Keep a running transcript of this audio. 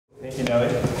you,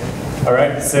 Nelly. All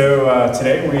right, so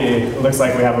today it looks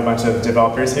like we have a bunch of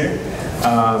developers here.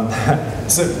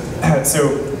 So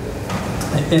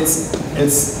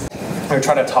it's we're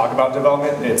trying to talk about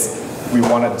development. We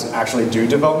want to actually do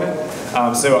development.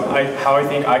 So how I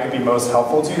think I could be most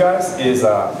helpful to you guys is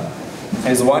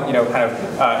one, kind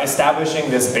of establishing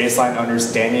this baseline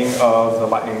understanding of the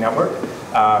Lightning Network.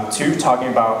 Two, talking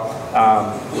about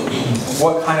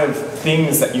what kind of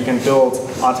things that you can build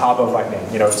on top of Lightning,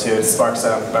 to spark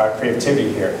some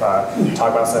creativity here.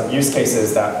 Talk about some use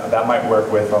cases that might work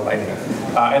with Lightning.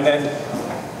 And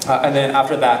then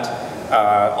after that,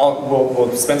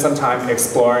 we'll spend some time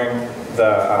exploring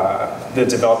the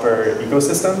developer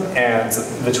ecosystem and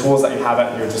the tools that you have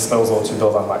at your disposal to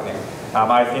build on Lightning.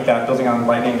 I think that building on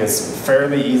Lightning is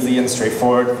fairly easy and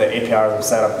straightforward. The APIs are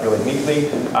set up really neatly,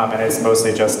 and it's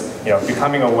mostly just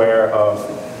becoming aware of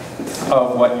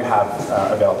what you have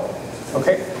available.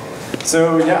 Okay,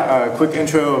 so yeah, a quick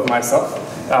intro of myself.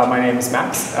 My name is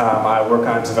Max. I work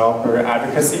on developer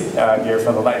advocacy here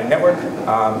for the Lightning Network.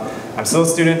 I'm still a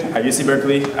student at UC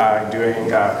Berkeley,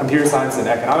 doing computer science and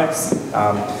economics.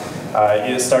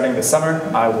 Starting this summer,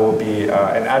 I will be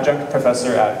an adjunct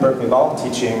professor at Berkeley Law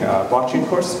teaching a blockchain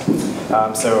course.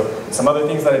 So some other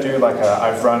things that I do, like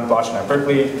I've run blockchain at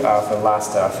Berkeley for the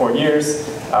last 4 years.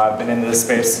 I've been in this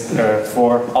space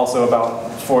for also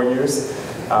about 4 years.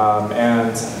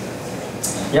 And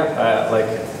yeah,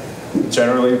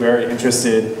 generally very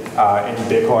interested in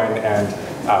Bitcoin and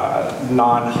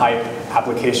non-hype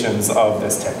applications of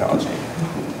this technology.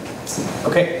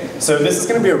 Okay, so this is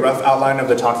going to be a rough outline of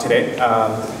the talk today.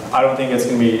 I don't think it's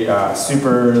going to be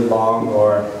super long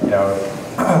or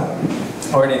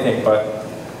or anything, but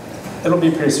it'll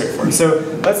be pretty straightforward. So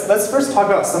let's first talk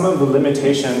about some of the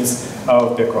limitations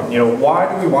of Bitcoin. Why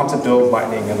do we want to build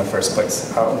Lightning in the first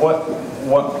place?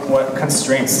 What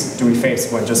constraints do we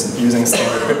face when just using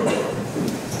standard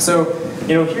Bitcoin? So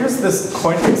here's this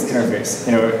Coinbase interface.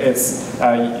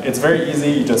 It's very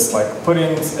easy. You just put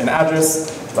in an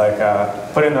address,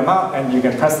 put in an amount, and you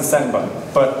can press the send button.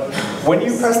 But when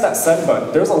you press that send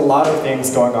button, there's a lot of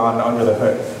things going on under the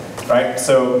hood, right?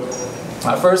 So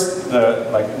first,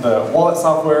 the wallet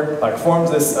software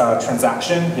forms this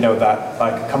transaction,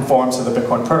 that conforms to the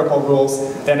Bitcoin protocol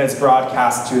rules. Then it's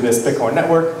broadcast to this Bitcoin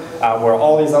network, where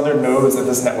all these other nodes of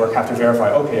this network have to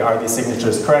verify, okay, are these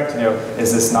signatures correct?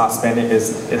 Is this not spending?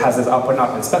 Has this output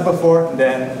not been spent before?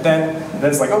 Then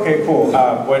it's like, okay, cool.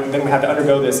 Then we have to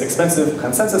undergo this expensive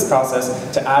consensus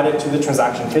process to add it to the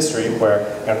transaction history, where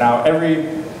now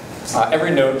every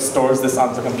node stores this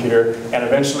on the computer, and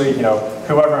eventually,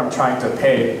 whoever I'm trying to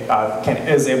pay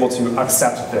is able to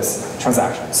accept this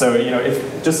transaction. So,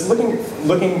 if just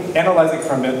analyzing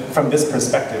from this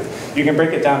perspective, you can break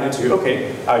it down into,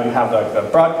 okay, you have the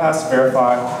broadcast,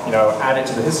 verify, add it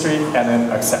to the history, and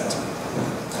then accept.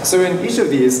 So in each of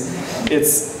these,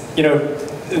 it's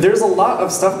there's a lot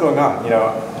of stuff going on.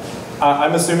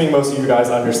 I'm assuming most of you guys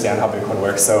understand how Bitcoin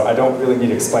works, so I don't really need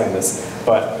to explain this.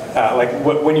 But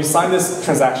when you sign this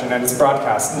transaction and it's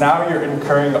broadcast, now you're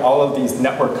incurring all of these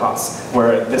network costs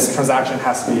where this transaction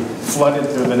has to be flooded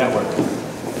through the network.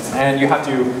 And you have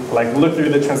to look through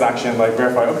the transaction,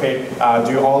 verify, okay,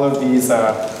 do all of these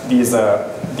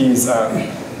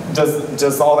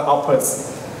does all the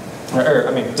outputs,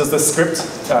 does the script,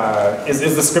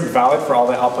 is the script valid for all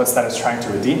the outputs that it's trying to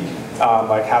redeem?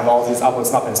 Have all these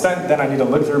outputs not been spent? Then I need to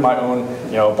look through my own,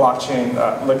 blockchain,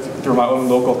 look through my own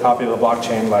local copy of the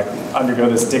blockchain, undergo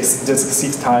this disk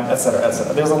seek time, et cetera, et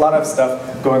cetera. There's a lot of stuff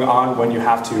going on when you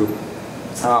have to,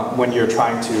 when you're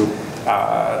trying to,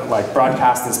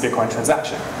 broadcast this Bitcoin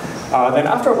transaction. Then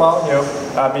after a while,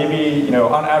 maybe,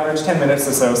 on average 10 minutes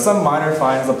or so, some miner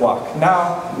finds a block.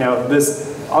 Now, this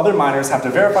other miners have to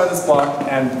verify this block,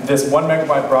 and this 1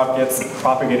 megabyte block gets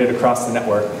propagated across the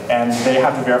network, and they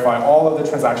have to verify all of the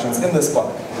transactions in this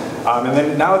block. And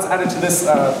then now it's added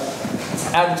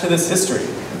to this history,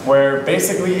 where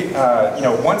basically,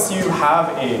 once you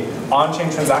have a on-chain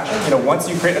transaction, once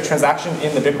you create a transaction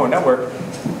in the Bitcoin network,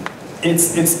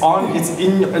 it's on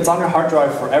your hard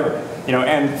drive forever.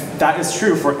 And that is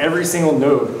true for every single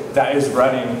node that is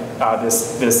running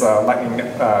this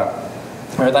Lightning.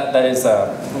 That is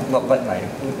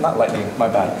not Lightning, my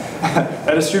bad.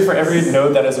 That is true for every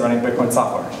node that is running Bitcoin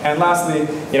software. And lastly,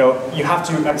 you have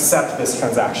to accept this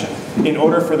transaction in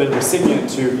order for the recipient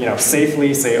to,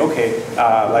 safely say, okay,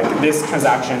 this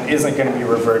transaction isn't going to be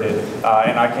reverted,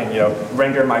 and I can,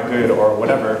 render my good or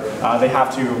whatever. They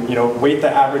have to, wait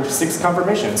the average 6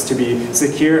 confirmations to be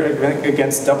secure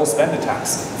against double spend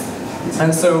attacks.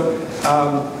 And so,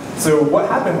 So what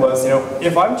happened was,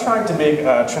 if I'm trying to make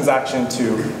a transaction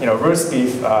to, roast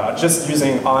beef just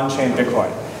using on-chain Bitcoin,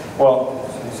 well,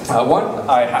 one,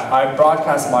 I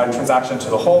broadcast my transaction to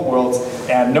the whole world,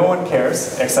 and no one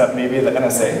cares except maybe the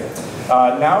NSA.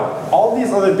 Now, all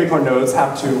these other Bitcoin nodes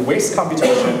have to waste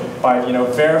computation by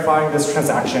verifying this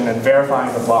transaction and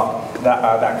verifying the block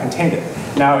that contained it.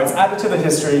 Now, it's added to the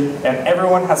history, and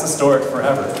everyone has to store it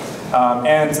forever.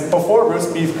 And before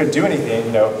roast beef could do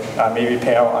anything, maybe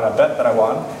pay out on a bet that I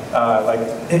won,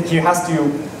 he has to,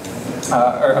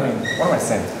 what am I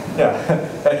saying? Yeah,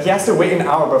 he has to wait an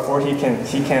hour before he can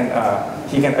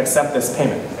accept this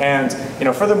payment. And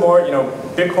furthermore,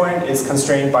 Bitcoin is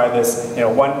constrained by this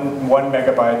one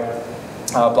megabyte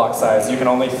block size. You can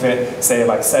only fit, say,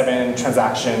 like 7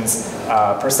 transactions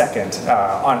per second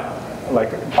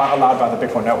allowed by the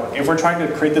Bitcoin network. If we're trying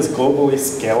to create this globally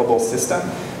scalable system,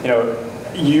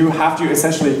 you have to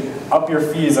essentially up your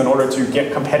fees in order to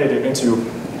get competitive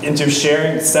into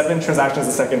sharing 7 transactions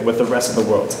a second with the rest of the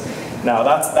world. Now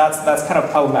that's kind of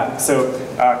problematic. So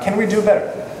can we do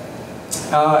better?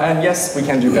 And yes, we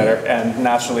can do better. And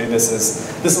naturally, this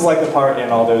is like the part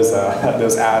in all those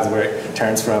ads where it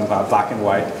turns from black and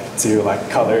white to like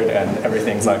colored, and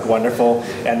everything's like wonderful.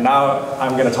 And now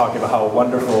I'm going to talk about how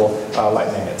wonderful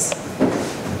Lightning is.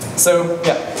 So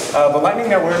yeah, the Lightning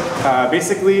Network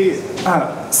basically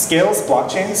scales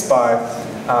blockchains by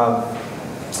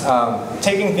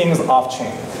taking things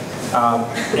off-chain.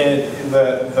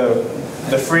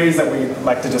 The phrase that we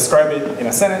like to describe it in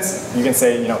a sentence, you can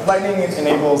say, Lightning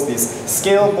enables these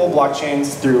scalable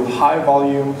blockchains through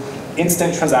high-volume,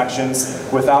 instant transactions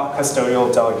without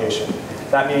custodial delegation.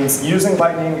 That means using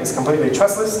Lightning is completely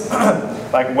trustless.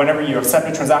 Like whenever you accept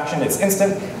a transaction, it's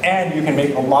instant, and you can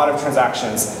make a lot of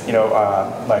transactions,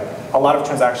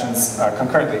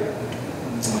 concurrently.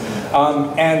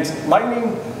 And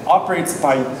Lightning operates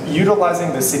by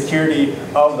utilizing the security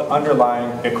of the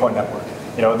underlying Bitcoin network.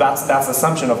 That's the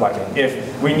assumption of Lightning.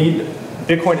 If we need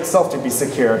Bitcoin itself to be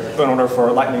secure in order for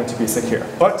Lightning to be secure.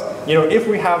 But if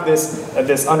we have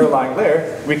this underlying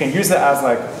layer, we can use it as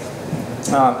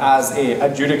a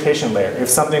adjudication layer. If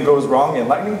something goes wrong in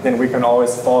Lightning, then we can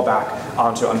always fall back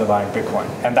onto underlying Bitcoin.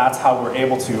 And that's how we're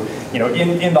able to,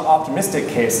 in the optimistic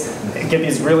case, get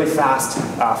these really fast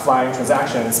flying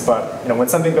transactions. But when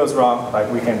something goes wrong,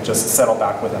 we can just settle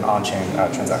back with an on-chain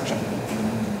transaction.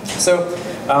 So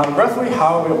roughly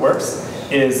how it works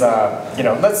is,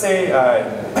 let's say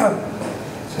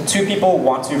 2 people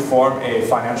want to form a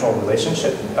financial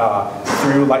relationship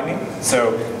through Lightning.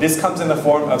 So this comes in the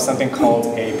form of something called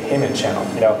a payment channel.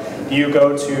 You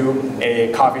go to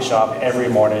a coffee shop every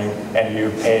morning and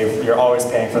you're always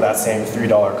paying for that same $3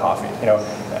 coffee.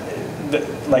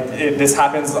 This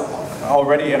happens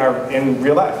already in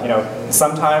real life.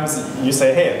 Sometimes you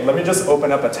say, hey, let me just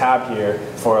open up a tab here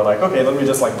for okay, let me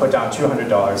just put down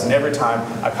 $200, and every time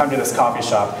I come to this coffee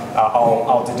shop,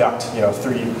 I'll deduct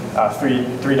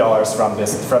 $3 from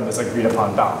this agreed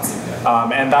upon balance,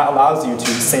 and that allows you to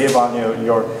save on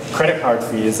your credit card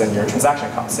fees and your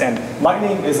transaction costs. And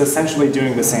Lightning is essentially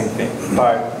doing the same thing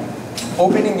by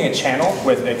opening a channel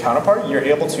with a counterpart. You're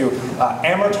able to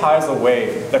amortize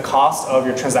away the cost of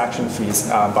your transaction fees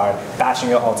by batching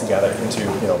it all together into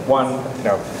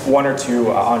one or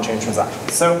 2 on-chain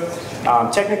transactions. So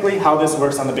technically, how this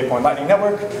works on the Bitcoin Lightning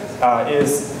Network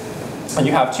is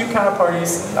you have 2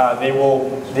 counterparties. They will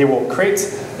create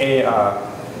a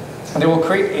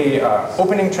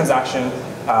opening transaction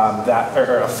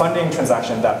or a funding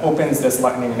transaction that opens this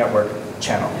Lightning Network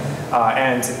channel.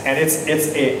 And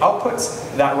it's a output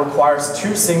that requires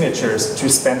 2 signatures to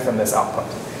spend from this output.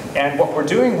 And what we're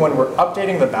doing when we're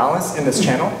updating the balance in this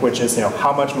channel, which is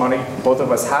how much money both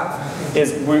of us have,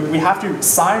 is we have to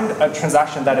sign a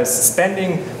transaction that is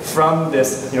spending from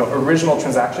this original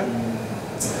transaction,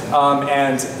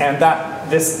 and that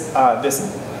this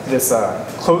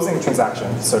closing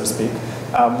transaction, so to speak,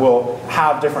 will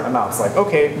have different amounts.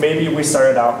 Okay, maybe we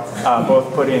started out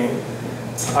both putting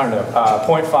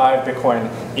 0.5 Bitcoin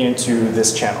into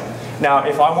this channel. Now,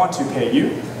 if I want to pay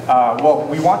you,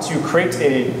 we want to create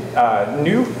a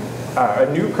new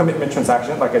commitment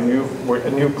transaction, like a new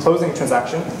closing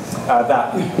transaction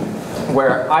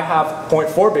where I have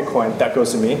 0.4 Bitcoin that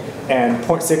goes to me and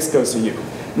 0.6 goes to you.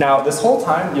 Now, this whole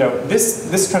time,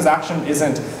 this transaction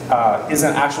isn't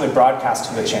actually broadcast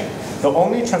to the chain. The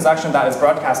only transaction that is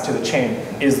broadcast to the chain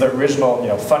is the original,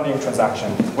 funding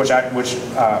transaction,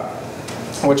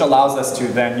 which allows us to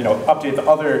then, update the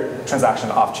other transaction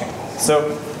off-chain.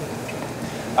 So,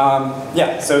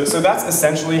 so that's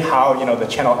essentially how, the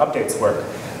channel updates work.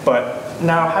 But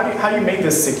now, how do you make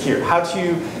this secure? How do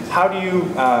you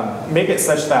make it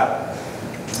such that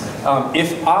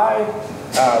if I,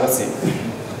 let's see,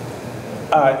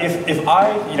 if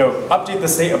I update the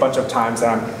state a bunch of times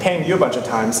and I'm paying you a bunch of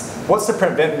times, what's to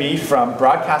prevent me from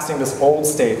broadcasting this old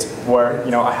state where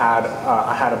I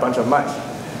had a bunch of money?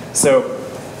 So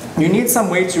you need some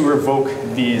way to revoke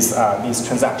these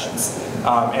transactions.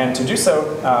 And to do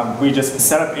so, we just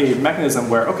set up a mechanism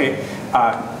where, okay,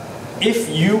 if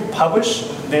you publish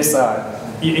this,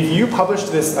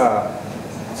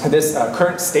 this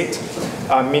current state,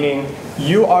 meaning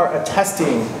you are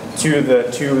attesting to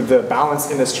the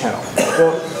balance in this channel.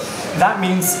 Well, that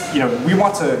means we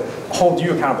want to hold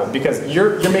you accountable because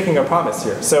you're making a promise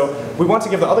here. So we want to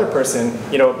give the other person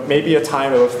maybe a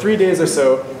time of 3 days or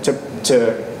so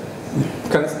to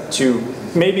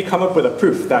maybe come up with a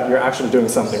proof that you're actually doing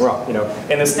something wrong.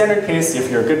 In the standard case, if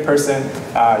you're a good person,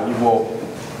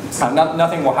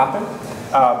 nothing will happen.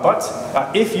 But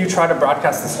if you try to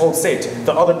broadcast this old state,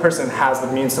 the other person has the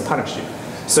means to punish you.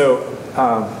 So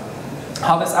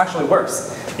how this actually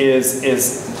works is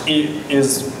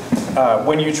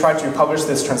when you try to publish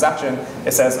this transaction,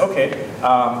 it says, okay,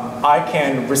 I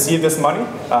can receive this money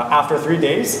after 3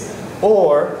 days,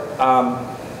 or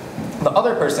the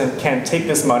other person can take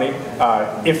this money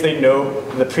if they know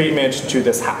the pre-image to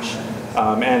this hash.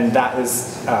 And that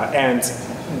is, and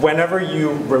whenever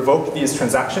you revoke these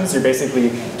transactions, you're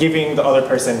basically giving the other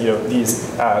person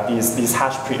these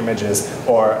hash pre-images,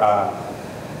 or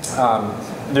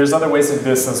there's other ways to do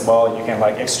this as well. You can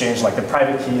exchange the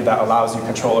private key that allows you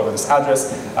control over this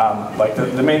address.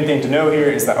 The main thing to know here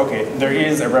is that, okay, there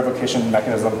is a revocation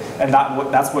mechanism, and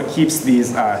that's what keeps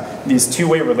these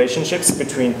two-way relationships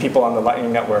between people on the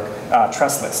Lightning Network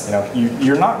trustless.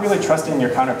 You're not really trusting your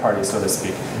counterparty, so to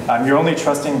speak. You're only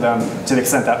trusting them to the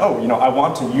extent that, oh, I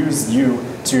want to use you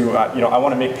to, I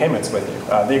want to make payments with you.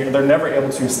 They're never able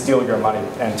to steal your money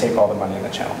and take all the money in the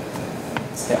channel.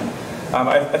 Yeah.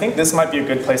 I think this might be a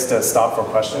good place to stop for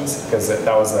questions, because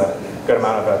that was a good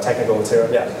amount of technical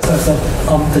material. Yeah. So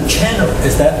the channel,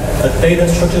 is that a data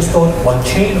structure stored on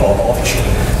chain or off chain?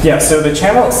 Yeah. So the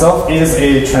channel itself is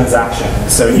a transaction.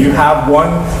 So you have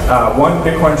one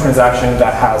Bitcoin transaction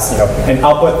that has an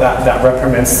output that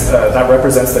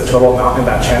represents the total amount in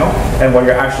that channel. And what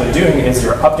you're actually doing is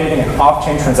you're updating an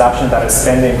off-chain transaction that is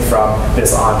spending from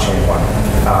this on-chain one.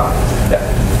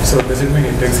 Yeah. So does it mean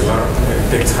it takes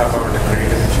half hour to create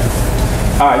a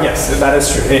channel? Yes, that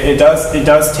is true. It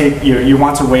does take you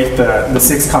want to wait the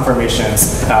 6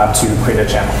 confirmations to create a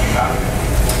channel.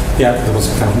 Yeah, that was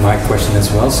kind of my question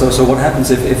as well. So what happens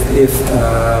if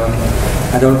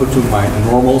I don't go to my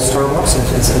normal Starbucks,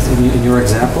 as in your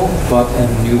example, but a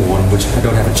new one which I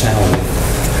don't have a channel with?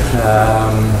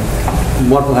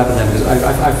 What will happen then? Because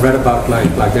I've read about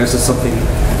there's something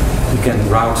you can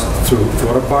route through to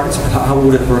other parties. How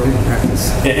would it work in practice?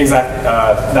 Exactly.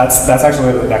 That's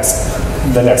actually the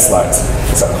next slides.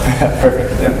 So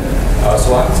perfect. Yeah.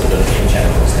 So what happens if the payment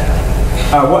channel goes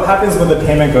down? What happens when the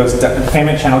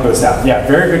payment channel goes down? Yeah,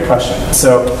 very good question.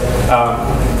 So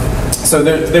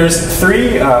there's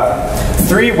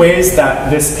three ways that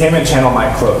this payment channel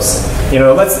might close.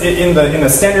 Let's in the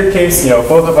standard case,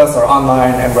 both of us are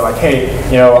online and we're like, hey,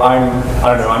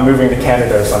 I'm moving to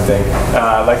Canada or something.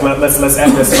 Let's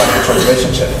end this financial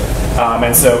relationship.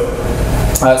 And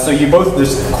so you both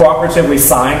just cooperatively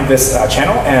sign this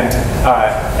channel, and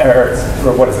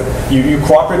or what is it? You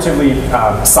cooperatively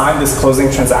sign this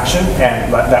closing transaction,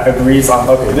 and that agrees on,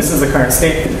 okay, this is the current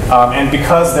state. And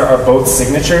because there are both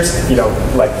signatures,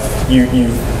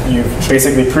 you've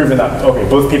basically proven that, okay,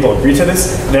 both people agree to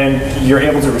this, then you're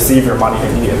able to receive your money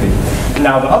immediately.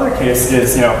 Now the other case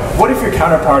is, what if your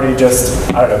counterparty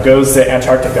just, goes to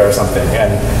Antarctica or something,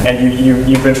 and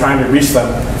you've been trying to reach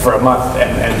them for a month,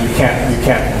 and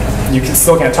you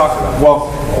still can't talk to them.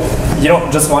 Well, you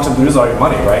don't just want to lose all your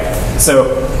money, right?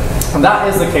 So that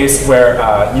is the case where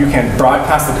you can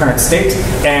broadcast the current state,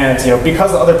 and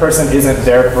because the other person isn't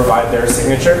there to provide their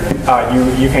signature,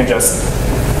 you can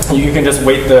just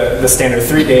wait the standard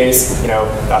 3 days, 3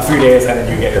 days, and then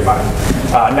you get your money.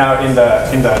 Now, in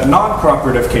the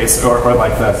non-cooperative case, or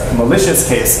the malicious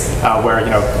case, where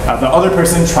the other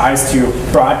person tries to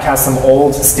broadcast some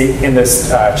old state in this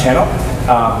channel,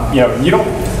 you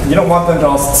don't want them to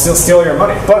all steal your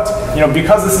money. But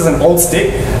because this is an old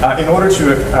state, in order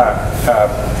to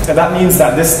that means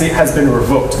that this state has been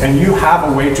revoked, and you have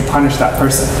a way to punish that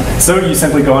person. So you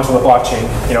simply go onto the blockchain,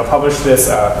 publish this,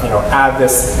 add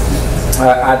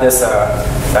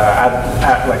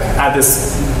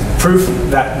this proof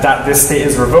that this state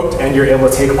is revoked, and you're able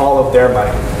to take all of their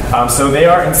money. So they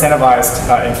are incentivized,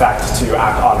 in fact, to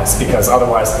act honest because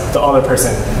otherwise the other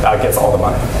person gets all the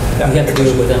money. You have to do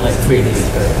it within like 3 days,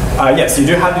 right? Yes, you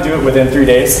do have to do it within 3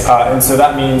 days, and so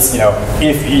that means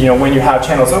if when you have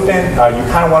channels open, you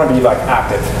kind of want to be like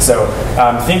active. So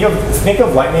think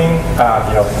of Lightning.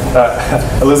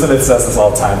 Elizabeth says this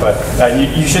all the time, but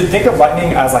you should think of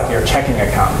Lightning as like your checking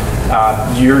account.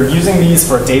 You're using these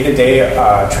for day-to-day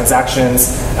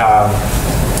transactions.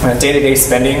 Day-to-day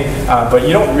spending, but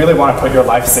you don't really want to put your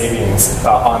life savings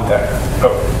on there.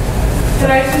 Oh. Could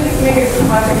I just make a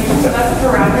clarification? So that's a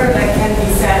parameter that can be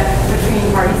set between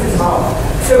parties as well.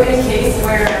 So in a case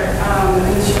where, and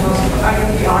this should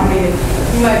be automated,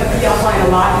 you might be offline a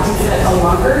lot, you can set a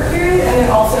longer period, and then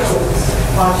also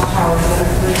watchtowers that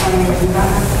are coming with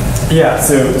that. Yeah,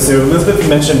 so Elizabeth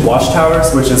mentioned watchtowers,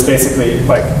 which is basically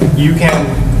like you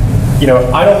can,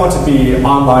 I don't want to be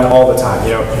online all the time,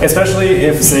 especially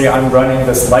if, say, I'm running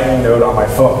this Lightning node on my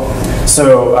phone.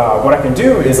 So what I can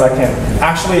do is I can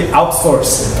actually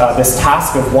outsource this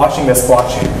task of watching this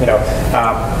blockchain,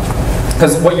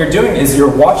 because what you're doing is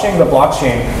you're watching the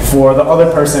blockchain for the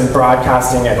other person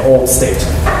broadcasting an old state.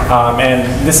 And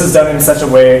this is done in such a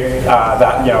way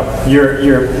that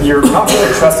you're not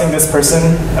really trusting this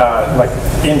person like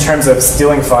in terms of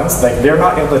stealing funds. Like they're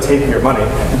not able to take your money,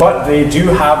 but they do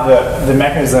have the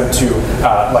mechanism to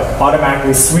like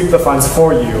automatically sweep the funds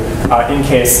for you in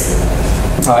case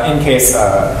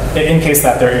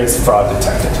that there is fraud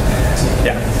detected.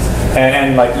 Yeah.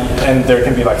 And there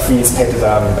can be like fees paid to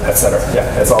them, etc.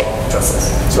 Yeah, it's all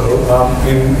justice. So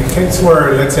in a case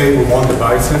where, let's say, we want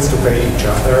devices to pay each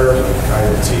other, like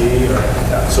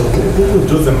IoT, so who will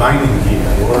do the mining here?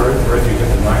 Where do you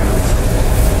get the mining?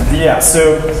 Yeah,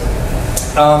 so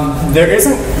there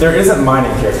isn't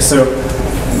mining here. So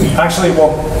actually,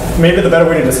 well, maybe the better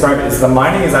way to describe it is the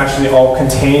mining is actually all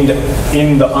contained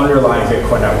in the underlying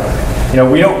Bitcoin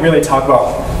network. We don't really talk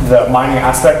about the mining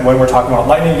aspect when we're talking about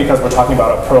Lightning because we're talking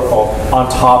about a protocol on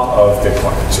top of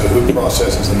Bitcoin. So who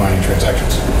processes the mining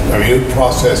transactions? I mean, who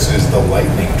processes the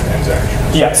Lightning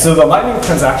transactions? Yeah, so the Lightning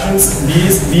transactions,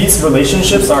 these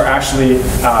relationships are actually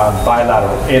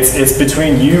bilateral. It's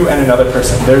between you and another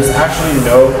person. There's actually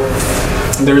no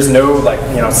like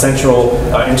central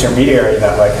intermediary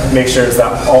that like makes sure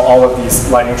that all of these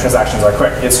Lightning transactions are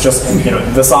quick. It's just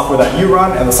the software that you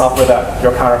run and the software that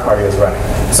your counterparty is running.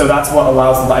 So that's what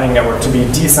allows the Lightning network to be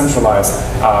decentralized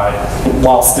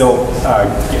while still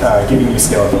giving you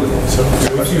scalability. So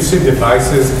if you see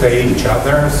devices pay each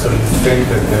other, so you think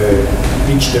that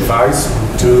each device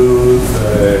will do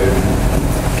the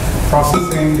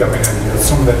processing? I mean, and you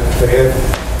assume that they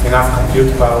have enough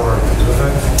compute power to do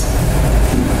that?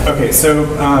 Okay, so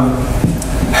all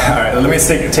right, let me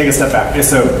take a step back.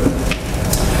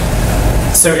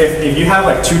 So if you have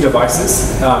like two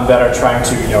devices that are trying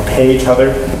to pay each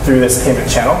other through this payment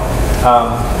channel,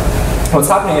 what's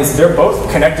happening is they're both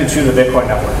connected to the Bitcoin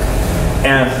network,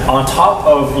 and on top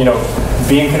of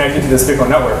being connected to this Bitcoin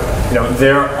network,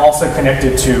 they're also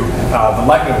connected to the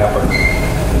Lightning network,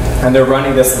 and they're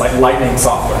running this Lightning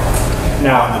software.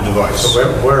 Now, on the device. So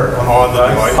where? On the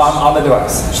device? On the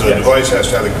device. So the device has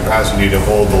to have the capacity to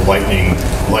hold the Lightning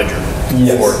ledger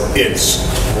for its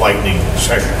Lightning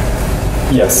session.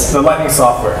 Yes, the Lightning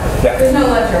software. Yeah. There's no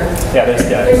ledger. Yeah,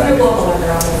 there's no global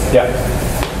ledger on this.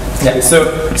 Yeah.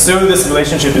 So this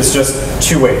relationship is just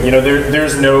two-way.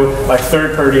 There's no like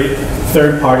third party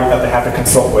that they have to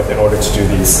consult with in order to do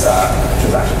these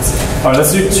transactions. All right,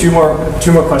 let's do two more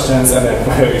questions, and then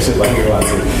we should move on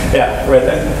to right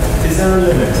there. Is there a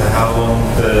limit to how long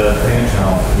the payment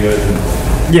channel can be open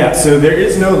for? Yeah, so there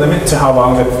is no limit to how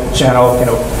long the channel can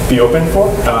be open for.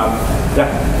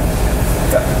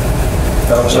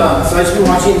 So I've just been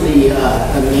watching the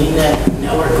mainnet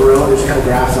network grow. There's kind of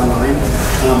graphs online.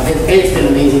 It's been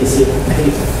amazing to see. I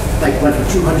think it's like went from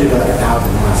 200 to like 1,000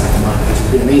 in the last month, which has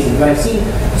been amazing. But I've seen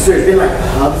there's been like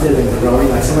hubs that have been growing.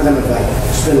 Like some of them have like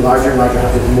just been larger and larger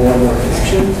hubs with more and more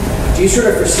connections. Do you sort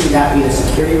of foresee that being a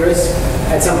security risk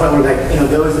at some point where like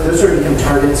those sort of become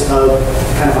targets of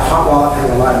kind of a hot wallet that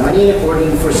has a lot of money in it, or do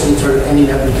you foresee sort of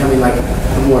ending up becoming like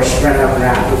a more spread out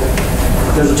graph?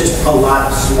 There's just a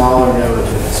lot of smaller nodes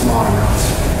with smaller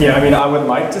amounts. Yeah, I mean, I would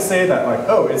like to say that like,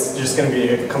 oh, it's just going to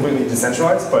be completely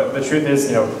decentralized, but the truth is,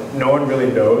 no one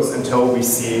really knows until we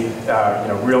see,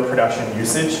 real production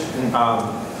usage.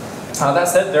 That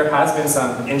said, there has been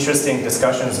some interesting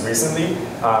discussions recently,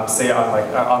 say on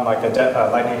the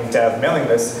Lightning Dev mailing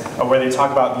list, where they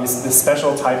talk about this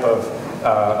special type of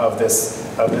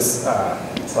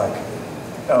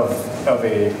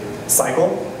a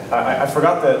cycle. I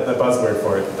forgot the buzzword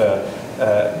for it.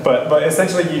 but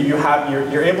essentially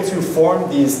you're able to form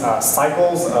these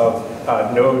cycles of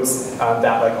nodes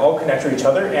that like all connect to each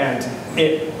other, and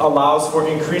it allows for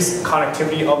increased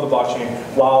connectivity of the blockchain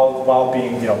while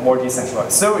being more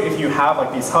decentralized. So if you have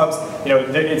like these hubs,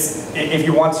 if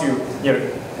you want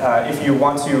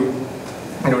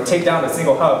to take down a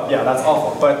single hub, yeah, that's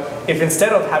awful. But if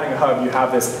instead of having a hub, you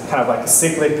have this kind of like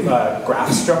cyclic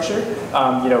graph structure,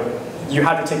 you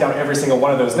have to take down every single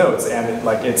one of those nodes, and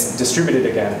it's distributed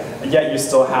again. Yet you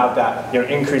still have that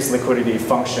increased liquidity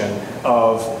function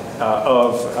of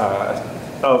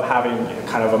having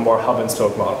kind of a more hub and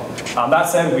spoke model. That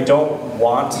said, we don't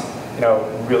want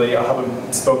really a hub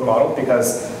and spoke model,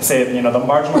 because say the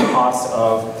marginal cost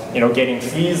of getting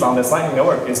fees on this Lightning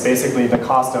Network is basically the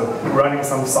cost of running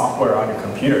some software on your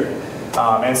computer.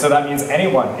 And so that means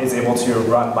anyone is able to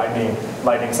run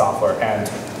Lightning software, and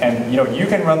you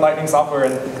can run Lightning software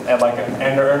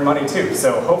and earn money too.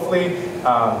 So hopefully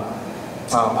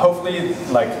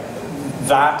like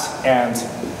that and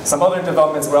some other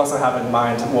developments we also have in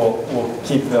mind will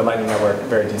keep the Lightning Network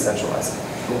very decentralized.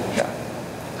 Yeah.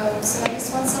 So I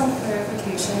just want some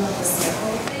clarification on the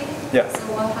cycle thing. Yeah. So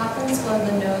what happens when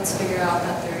the nodes figure out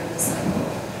that they're in the cycle?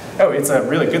 Oh, it's a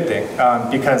really good thing,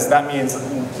 because that means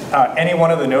any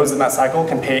one of the nodes in that cycle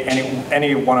can pay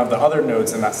any one of the other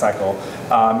nodes in that cycle.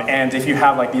 And if you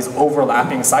have like these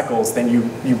overlapping cycles, then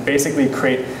you basically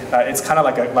create, it's kind of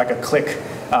like a click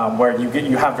where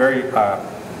you have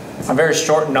a very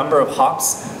short number of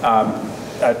hops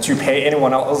to pay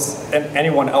anyone else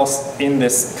in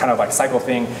this kind of like cycle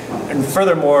thing. And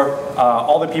furthermore,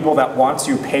 all the people that want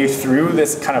to pay through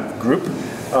this kind of group,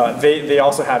 they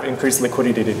also have increased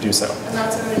liquidity to do so. And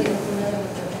that's already implemented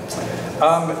with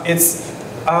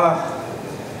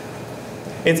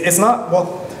the it's not,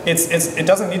 well, it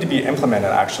doesn't need to be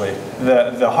implemented actually.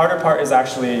 The harder part is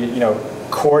actually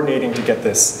coordinating to get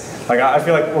this. Like I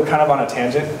feel like we're kind of on a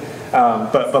tangent,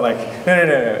 but like no,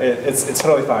 it's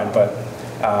totally fine. But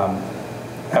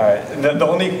the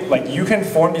only, like, you can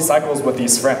form these cycles with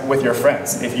your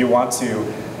friends if you want to.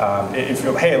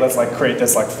 Hey, let's like create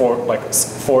this like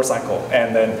four cycle,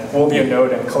 and then we'll be a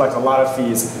node and collect a lot of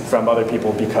fees from other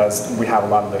people because we have a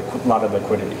lot of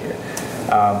liquidity here.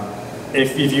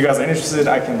 If you guys are interested,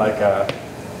 I can like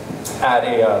add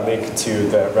a link to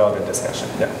the relevant discussion.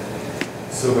 Yeah.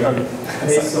 So when you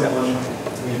pay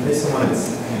someone,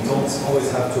 you don't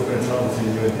always have to open a channel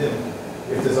between you and him.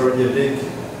 If there's already a link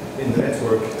in the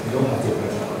network, you don't have to open a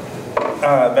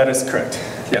channel. That is correct.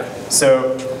 Yeah.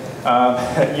 So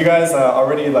you guys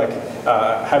already like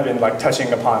have been like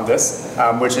touching upon this,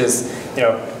 which is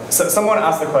so someone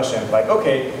asked the question like,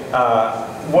 okay,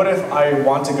 what if I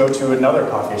want to go to another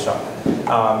coffee shop?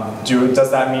 Does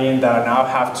that mean that I now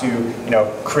have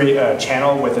to create a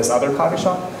channel with this other coffee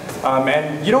shop?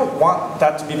 And you don't want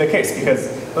that to be the case, because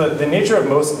the nature of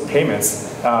most payments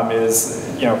is,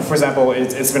 for example,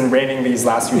 it's been raining these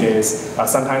last few days.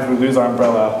 Sometimes we lose our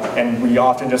umbrella, and we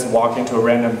often just walk into a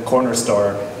random corner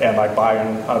store and like buy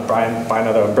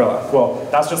another umbrella. Well,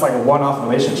 that's just like a one-off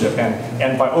relationship,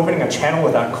 and by opening a channel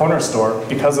with that corner store,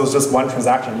 because it was just one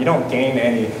transaction, you don't gain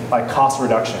any like cost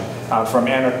reduction from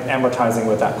amortizing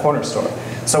with that corner store.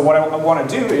 So what I want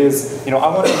to do is, I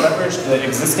want to leverage the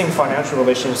existing financial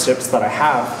relationships that I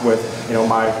have with,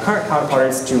 my current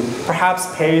counterparties to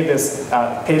perhaps pay this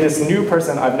new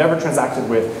person I've never transacted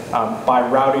with by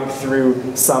routing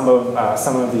through some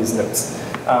of these nodes.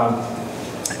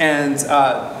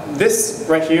 This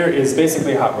right here is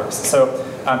basically how it works. So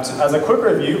as a quick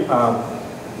review,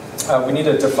 we need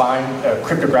to define a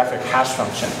cryptographic hash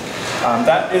function.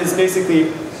 That is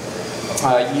basically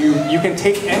you can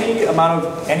take any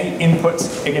input.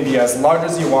 It can be as large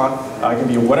as you want. It can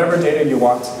be whatever data you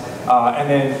want. And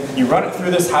then you run it through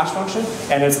this hash function,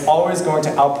 and it's always going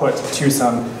to output to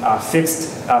some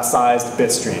fixed sized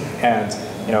bit stream. And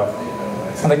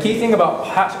the key thing about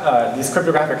these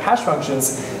cryptographic hash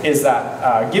functions is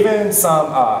that given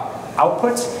some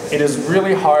output, it is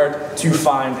really hard to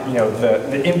find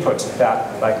the input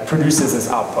that like produces this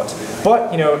output.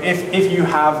 But if you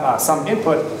have some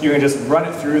input, you can just run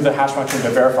it through the hash function to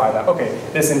verify that, okay,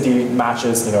 this indeed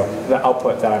matches the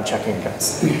output that I'm checking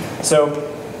against. So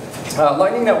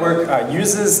Lightning Network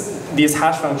uses these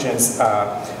hash functions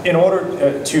in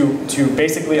order to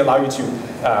basically allow you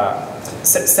to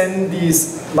send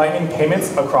these Lightning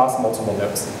payments across multiple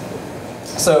nodes.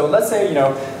 So let's say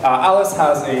Alice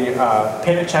has a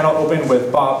payment channel open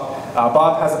with Bob.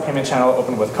 Bob has a payment channel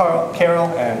open with Carol,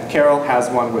 and Carol has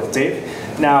one with Dave.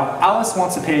 Now Alice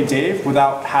wants to pay Dave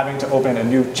without having to open a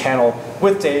new channel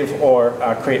with Dave or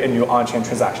create a new on-chain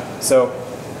transaction. So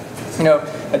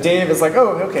Dave is like,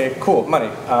 oh, okay, cool, money.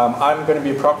 I'm going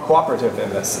to be cooperative in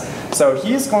this. So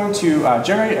he's going to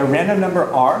generate a random number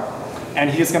R, and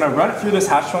he's going to run it through this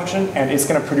hash function, and it's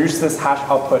going to produce this hash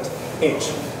output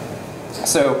H.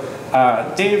 So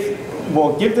Dave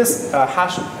will give this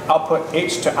hash output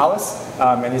H to Alice,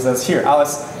 and he says, here,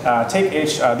 Alice, take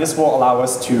H. This will allow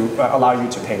you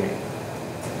to pay me.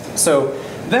 So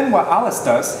then what Alice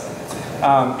does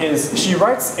is she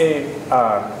writes a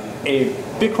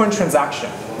Bitcoin transaction,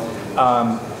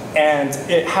 and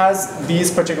it has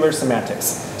these particular semantics.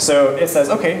 So it says,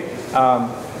 okay,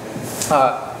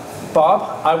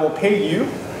 Bob, I will pay you,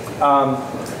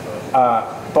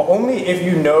 but only if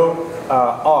you know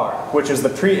R, which is the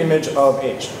pre-image of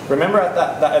H. Remember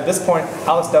at this point,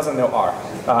 Alice doesn't know R.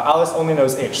 Alice only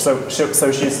knows H. So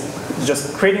she's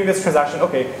just creating this transaction.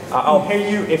 Okay, I'll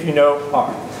pay you if you know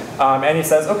R. And he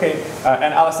says, okay,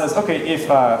 and Alice says, okay,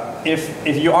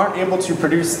 if you aren't able to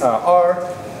produce R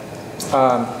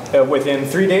within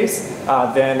 3 days,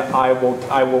 then I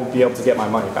will be able to get my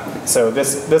money back. So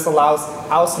this allows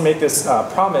Alice to make this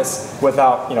promise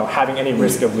without having any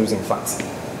risk of losing funds.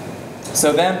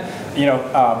 So then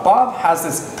Bob has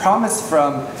this promise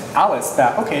from Alice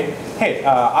that okay, hey,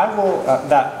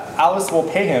 that Alice will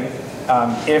pay him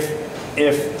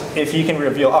if he can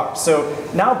reveal R. So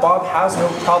now Bob has no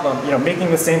problem,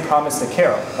 making the same promise to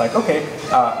Carol. Like, okay,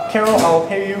 Carol, I'll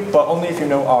pay you, but only if you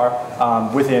know R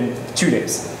within 2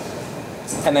 days.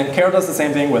 And then Carol does the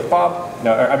same thing with Bob.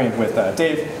 With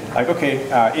Dave. Like, okay,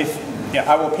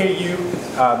 I will pay you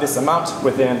this amount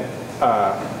within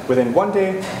 1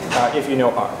 day if you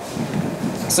know R.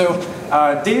 So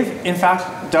Dave, in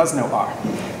fact, does know R.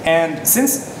 And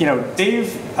since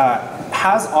Dave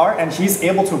has R and he's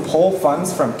able to pull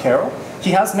funds from Carol,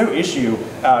 he has no issue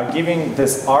giving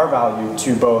this R value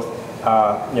to both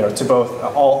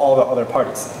all the other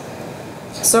parties.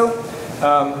 So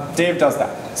Dave does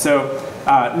that. So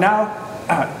now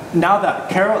that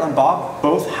Carol and Bob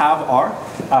both have R,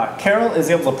 Carol is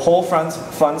able to pull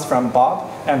funds from Bob,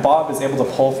 and Bob is able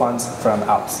to pull funds from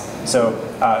Alice. So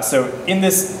in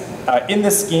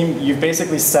this scheme, you've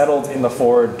basically settled in the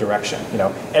forward direction.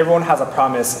 Everyone has a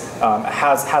promise,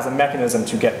 has a mechanism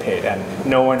to get paid, and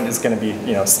no one is going to be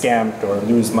scammed or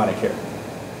lose money here.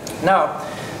 Now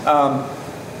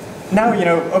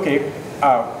okay,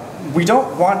 we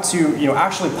don't want to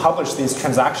actually publish these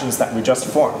transactions that we just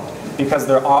formed because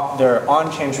they're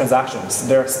on-chain transactions.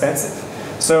 They're expensive.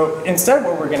 So instead,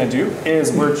 what we're going to do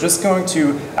is we're just going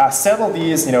to settle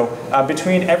these,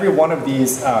 between every one of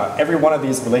these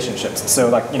relationships. So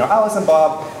like, Alice and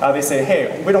Bob, they say,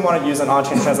 hey, we don't want to use an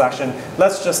on-chain transaction.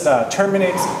 Let's just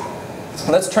terminate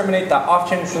that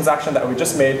off-chain transaction that we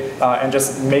just made and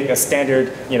just make a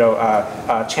standard,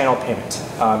 channel payment.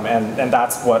 And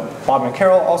that's what Bob and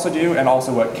Carol also do, and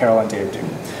also what Carol and Dave do.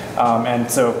 And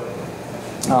so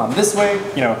this way,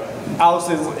 Alice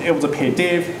is able to pay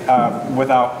Dave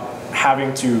without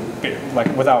having to,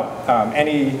 without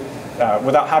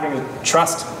having to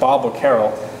trust Bob or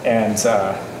Carol, and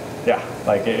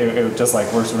it just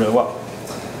works really well.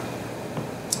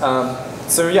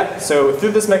 So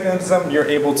through this mechanism, you're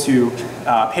able to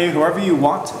pay whoever you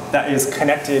want that is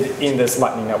connected in this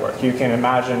Lightning network. You can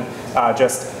imagine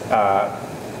just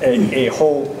a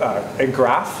whole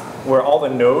graph where all the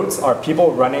nodes are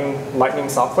people running Lightning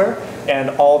software,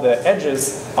 and all the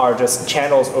edges are just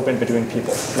channels open between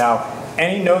people. Now,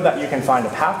 any node that you can find a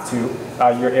path to,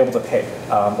 you're able to pay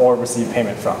or receive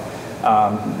payment from.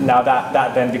 Now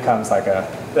that then becomes that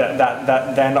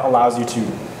then allows you to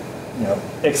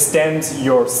extend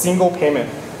your single payment,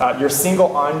 your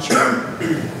single on-chain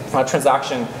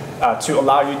transaction to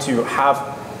allow you to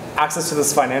have access to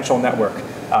this financial network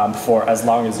for as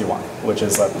long as you want, which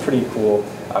is a pretty cool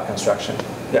construction.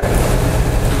 Yeah.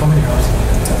 How many hops can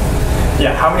you have?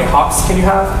 Yeah, how many hops can you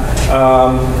have?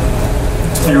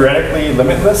 Theoretically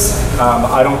limitless.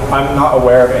 I'm not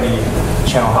aware of any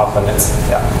channel hop limits.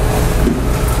 Yeah.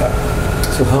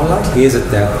 So how likely is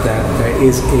it that there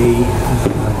is a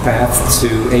path to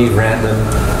a random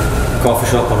coffee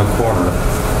shop on a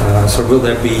corner? So will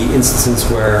there be instances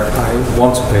where I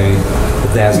want to pay,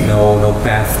 but there's no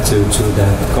path to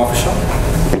that coffee shop?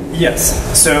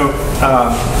 Yes. So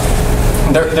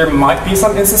there might be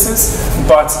some instances,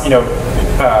 but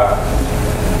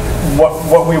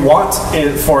what we want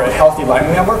is, for a healthy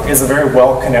Lightning network, is a very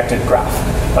well-connected graph.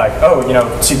 like, oh,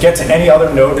 to get to any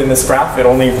other node in this graph, it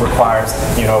only requires,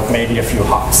 maybe a few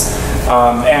hops.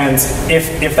 And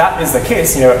if that is the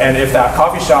case, and if that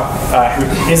coffee shop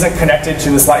who isn't connected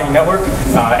to this Lightning Network,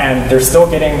 and they're still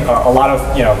getting a lot of,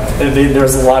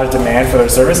 there's a lot of demand for their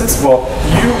services, well,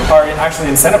 you are actually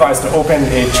incentivized to open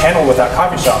a channel with that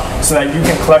coffee shop so that you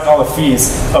can collect all the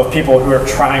fees of people who are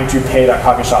trying to pay that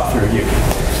coffee shop through you.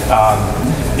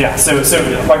 Yeah, so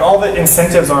like all the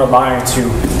incentives are aligned to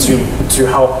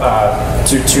help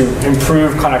to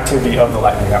improve connectivity of the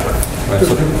Lightning Network. Right.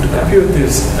 So to compute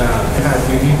this graph,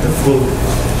 you need the full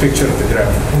picture of the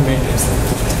graph. Who maintains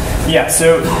that? Yeah,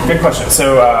 so good question.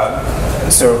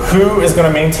 So who is going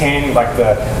to maintain like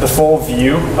the full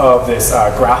view of this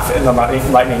graph in the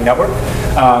Lightning Network?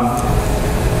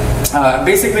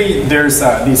 Basically, there's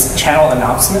these channel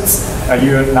announcements.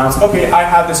 You announce, okay, I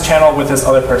have this channel with this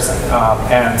other person,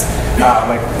 and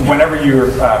like whenever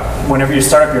you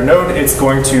start up your node, it's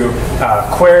going to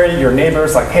query your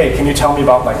neighbors, like, hey, can you tell me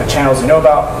about like the channels you know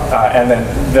about? And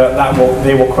then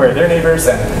they will query their neighbors,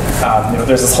 and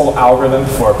there's this whole algorithm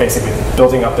for basically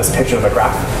building up this picture of the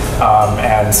graph,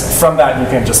 and from that you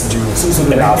can just do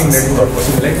analysis. So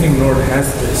the Lightning node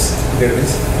has this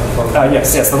database.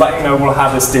 Yes, the Lightning node will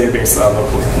have this database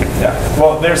locally. Yeah.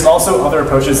 Well, there's also other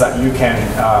approaches that you can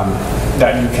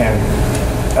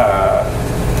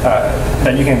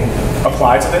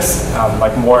apply to this,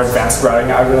 like more advanced routing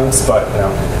algorithms. But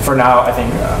for now, I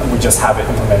think we just have it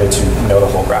implemented to know the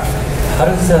whole graph. How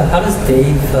does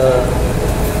Dave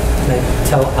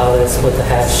tell Alice what the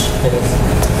hash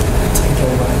is?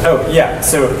 Oh yeah,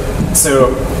 so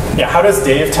yeah, how does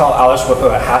Dave tell Alice what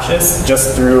the hash is?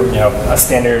 Just through a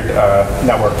standard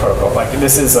network protocol. Like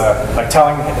this is like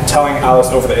telling Alice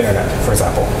over the internet, for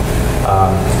example.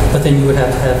 But then you would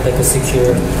have to have like a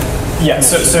secure. Yeah.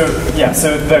 So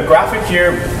the graphic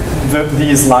here,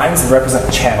 these lines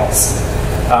represent channels.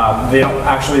 They don't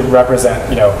actually represent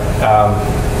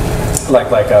like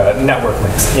network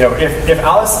links. If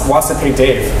Alice wants to pay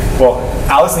Dave, well,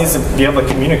 Alice needs to be able to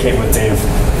communicate with Dave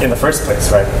in the first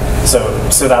place, right?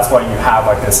 So that's why you have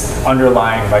like this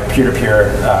underlying like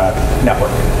peer-to-peer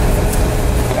network.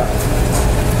 Yeah.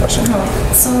 Question?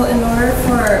 So in order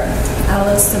for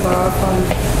Alice to borrow from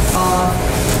Bob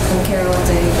and Carol and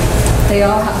Dave, they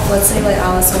all have, let's say like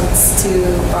Alice wants to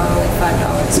borrow like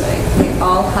 $5, right? They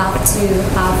all have to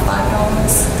have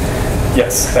 $5?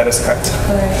 Yes, that is correct.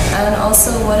 Okay. And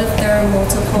also, what if there are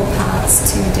multiple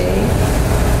paths to Dave?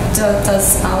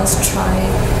 Does Alice try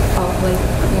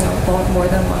more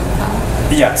than one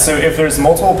path? Yeah, so if there's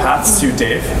multiple paths to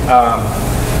Dave,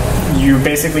 you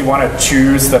basically want to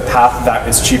choose the path that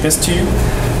is cheapest to you.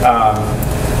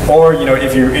 Or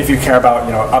if you care about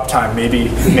uptime,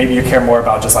 maybe you care more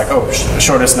about just like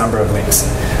shortest number of links.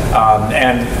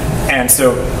 And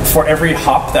so for every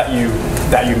hop that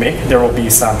you make, there will be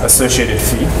some associated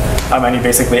fee, and you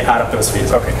basically add up those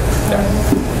fees. Okay. Yeah.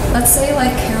 Let's say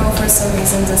like Carol for some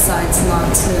reason decides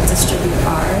not to distribute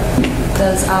R.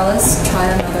 Does Alice try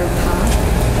another path?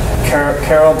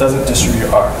 Carol doesn't distribute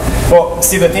R. Well,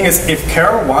 see, the thing is, if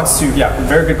Carol wants to, yeah,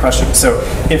 very good question. So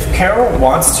if Carol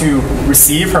wants to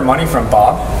receive her money from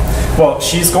Bob, well,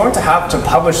 she's going to have to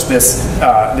publish this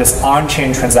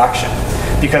on-chain transaction.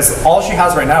 Because all she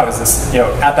has right now is this,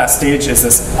 at that stage is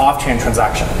this off-chain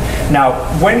transaction. Now,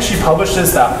 when she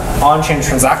publishes that on-chain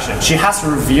transaction, she has to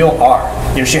reveal R.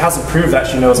 She has to prove that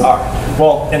she knows R.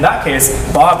 Well, in that case,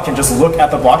 Bob can just look at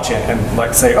the blockchain and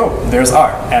like say, oh, there's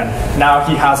R. And now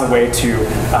he has a way to,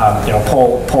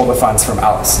 pull the funds from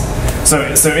Alice.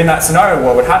 So in that scenario,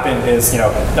 what would happen is,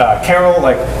 Carol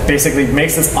basically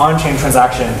makes this on-chain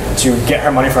transaction to get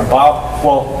her money from Bob.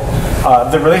 Well,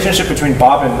 the relationship between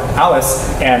Bob and Alice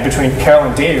and between Carol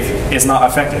and Dave is not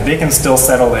affected. They can still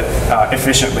settle it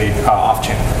efficiently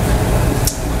off-chain.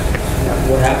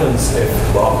 What happens if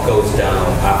Bob goes down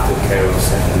after Carol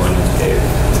sends the money to Dave?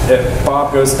 If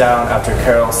Bob goes down after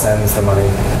Carol sends the money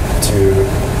to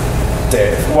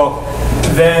Dave, well,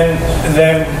 then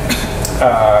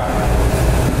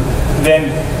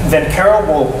Carol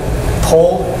will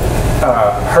pull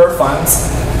her funds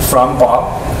from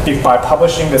Bob by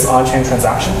publishing this on-chain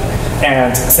transaction.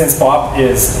 And since Bob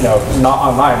is not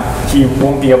online, he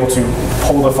won't be able to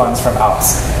pull the funds from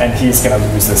Alice, and he's going to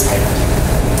lose this payment.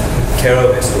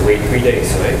 Carol has to wait 3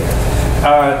 days, right?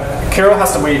 Carol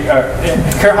has to wait.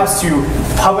 Carol has to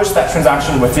publish that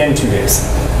transaction within 2 days.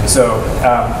 So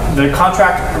the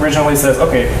contract originally says,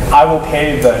 okay, I will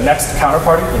pay the next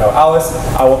counterparty, Alice.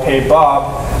 I will pay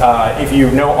Bob if you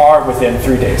know R within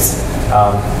 3 days.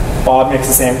 Bob makes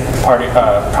the same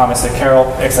promise to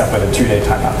Carol, except with a 2-day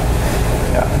timeout.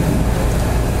 Yeah.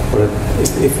 For but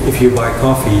if you buy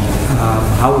coffee,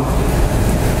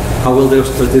 how will this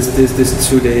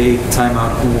 2-day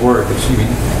timeout work? I mean,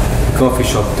 the coffee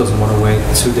shop doesn't want to wait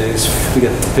 2 days to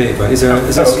get paid, right? Is there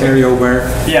a scenario where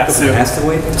it has to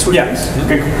wait 2 days?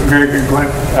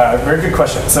 Very good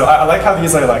question. So I like how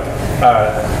these are like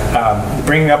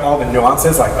bringing up all the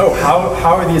nuances. Like, oh,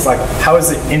 how are these like? How is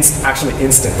it actually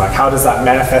instant? Like, how does that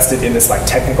manifest it in this like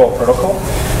technical protocol?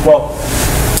 Well,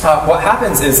 what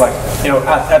happens is like, you know,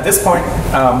 at this point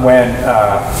when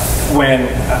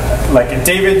like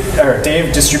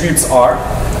Dave distributes R,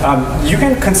 you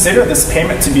can consider this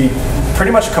payment to be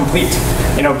pretty much complete,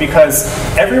 you know, because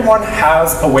everyone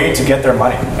has a way to get their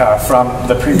money from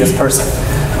the previous person,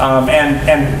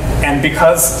 and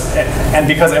because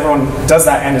everyone does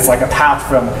that, and it's like a path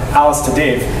from Alice to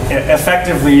Dave.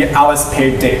 Effectively, Alice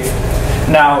paid Dave.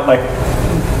 Now, like,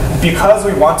 because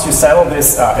we want to settle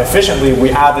this efficiently, we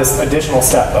add this additional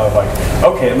step of like,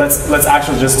 okay, let's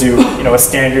actually just do, you know, a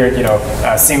standard, you know,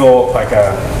 single like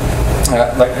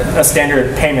a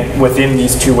standard payment within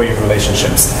these two-way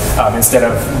relationships instead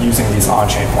of using these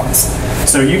on-chain ones.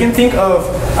 So you can think of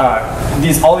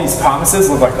all these promises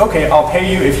of like, okay, I'll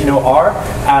pay you if you know R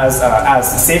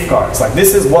as safeguards. Like,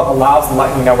 this is what allows the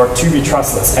Lightning Network to be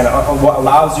trustless, and what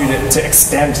allows you to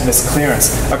extend this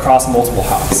clearance across multiple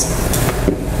hubs.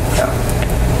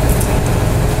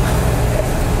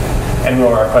 Any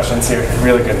more questions here?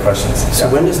 Really good questions. So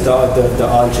when does the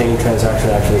on-chain transaction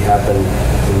actually happen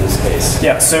in this case?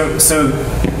 Yeah, so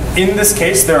in this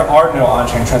case, there are no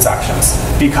on-chain transactions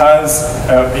because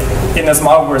in this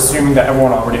model, we're assuming that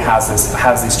everyone already has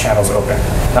these channels open.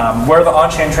 Where the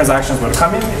on-chain transactions would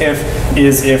come in if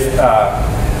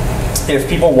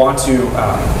people want to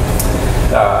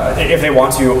if they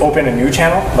want to open a new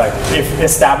channel, like if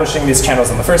establishing these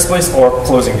channels in the first place or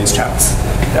closing these channels.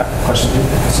 Yeah, question?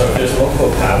 So if there's multiple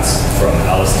paths from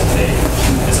Alice to Dave,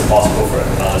 is it possible for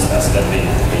Alice to accidentally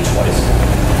pay twice?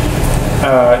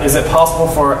 Is it possible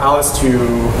for Alice to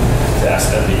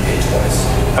accidentally pay twice?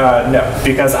 No,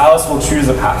 because Alice will choose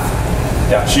a path.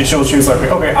 Yeah, she'll choose like,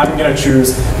 okay, I'm gonna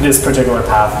choose this particular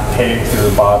path, paying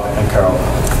through Bob and Carol.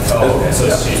 Oh, okay. So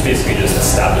she's basically just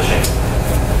establishing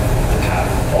the path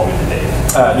all the way to Dave.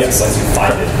 Yes. So once you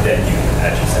find it, then you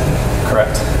actually send it.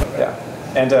 Correct.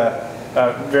 Yeah, and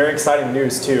very exciting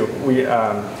news too. We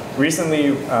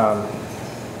recently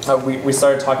we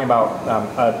started talking about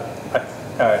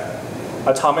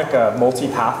atomic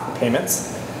multi-path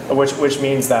payments, which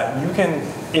means that you can,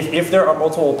 if there are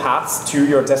multiple paths to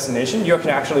your destination, you can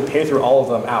actually pay through all of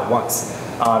them at once.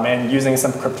 And using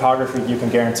some cryptography, you can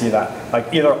guarantee that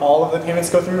like either all of the payments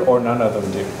go through or none of them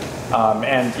do.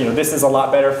 And you know, this is a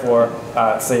lot better for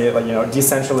say like, you know,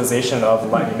 decentralization of the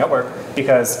Lightning Network,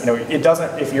 because you know, it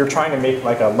doesn't, if you're trying to make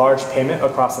like a large payment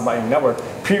across the Lightning Network,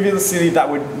 previously that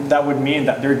would mean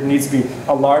that there needs to be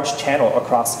a large channel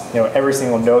across, you know, every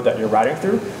single node that you're routing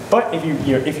through. But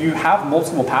if you have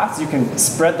multiple paths, you can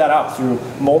spread that out through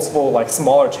multiple like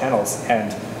smaller channels,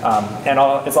 and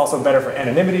it's also better for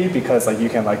anonymity because like you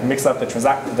can like mix up the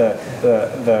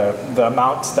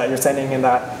amount that you're sending in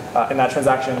that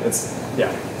transaction. It's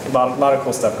a lot of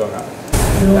cool stuff going on.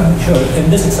 Sure. In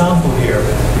this example here,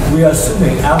 we are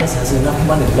assuming Alice has enough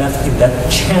money left in that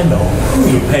channel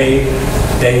to pay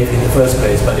Dave in the first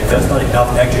place. But if there's not enough,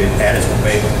 actually Alice will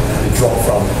be able to withdraw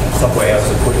from somewhere else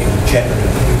and put in the channel to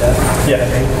do that. Yeah,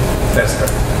 that's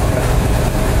correct.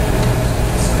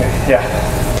 Okay. Yeah.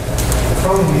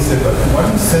 Probably easy, but what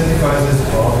incentivizes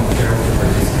Bob and Carol to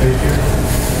participate here?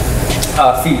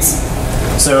 Fees.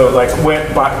 So like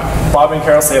when Bob and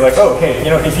Carol say like, oh, hey, you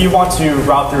know, if you want to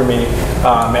route through me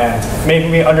and make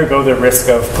me undergo the risk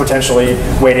of potentially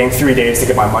waiting 3 days to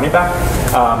get my money back,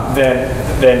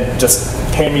 then just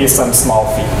pay me some small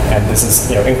fee, and this is,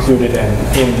 you know, included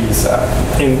in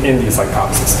these like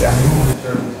promises. Yeah. Who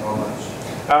determines how much?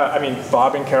 I mean,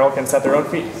 Bob and Carol can set their own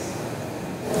fee.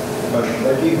 But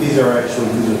I think these are actual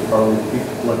users, probably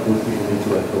like what people need to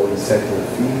like go and set their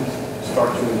fee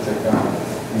structure and check out.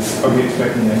 Are we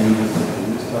expecting any users to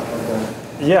do stuff like that?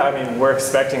 Yeah, I mean, we're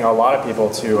expecting a lot of people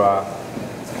to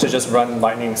just run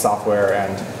Lightning software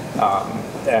and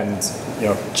you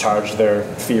know, charge their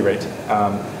fee rate.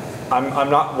 I'm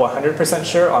not 100%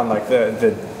 sure on like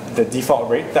the default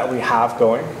rate that we have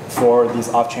going for these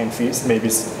off-chain fees. Maybe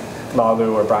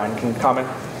Lalu or Brian can comment.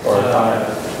 Or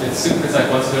it's like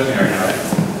 130 right now, right?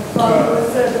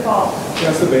 What's the default?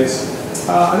 That's the base.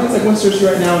 I think it's like 130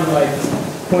 right now in like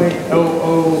 0.0001%.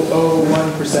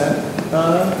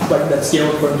 Like that scale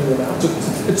according to the amount. So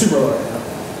it's super low right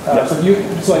now. So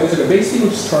like it's like a base fee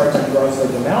which is charged regardless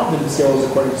of the amount, then the scale is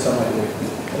according to some like weight.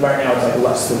 And right now it's like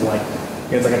less than like,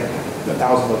 it's like 1,000%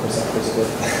 basically.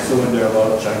 So when there are a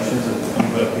lot of junctions, I'm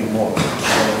going to pay more.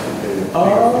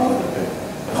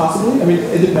 Possibly. I mean,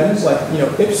 it depends. Like, you know,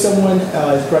 if someone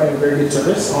is providing a very good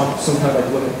service on some kind of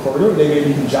like limit corridor, they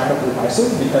maybe can jack up their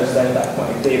prices because then at that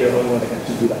point, they're the only one that can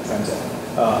actually do that transit.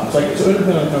 So it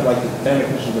depends on kind of like the dynamic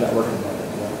conditions of that working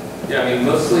environment. Yeah, I mean,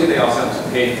 mostly they also have to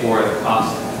pay for the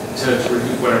cost to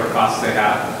recoup whatever costs they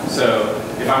have. So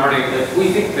if I'm running, if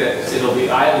we think that it'll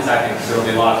be, I think it'll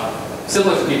be a lot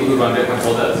similar to people who run Bitcoin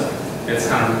full does. It's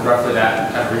kind of roughly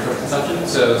that type of resource consumption.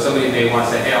 So somebody may want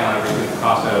to say, hey, I want to recoup the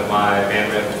cost of my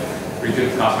bandwidth,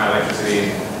 recoup the cost of my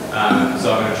electricity.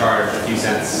 So I'm going to charge a few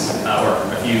cents or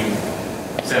a few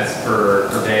cents per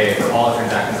day for all the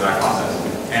transactions that I process.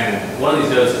 And one of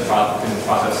these nodes can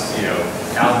process, you know,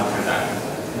 thousands of transactions.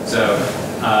 So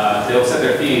they'll set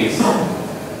their fees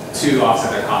to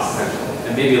offset their costs essentially,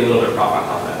 and maybe a little bit of profit on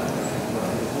top of that.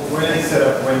 When they set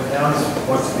up, when Alice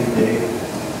wants to be big,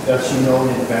 does she know in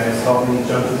advance how many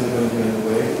junctions are going to be in the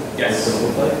way? Yes. What it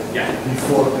look like? Yeah.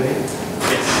 Before big?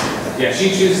 Yes. Yeah, she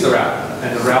chooses the route,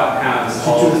 and the route has She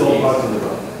all chooses of all these. parts of the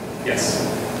route. Yes.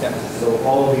 Yeah. So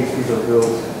all of these fees are built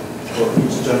for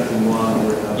each junction one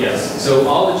or another. Yes. So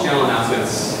all the channel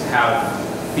announcements have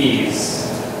fees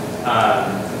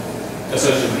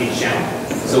associated with each channel.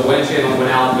 So when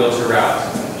Alan builds her route,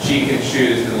 she can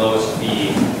choose the lowest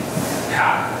fee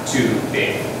path to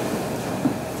Dave.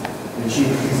 And she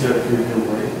is there a period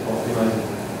way optimizing?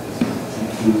 She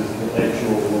chooses the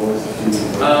actual lowest fee.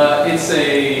 It's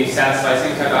a status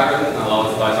slicing type algorithm.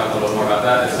 I'll probably talk a little bit more about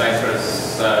that. It's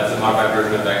it's a modified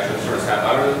version of the actual shortest path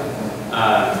algorithm.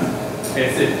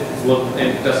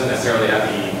 It doesn't necessarily have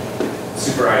the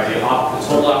super ideal,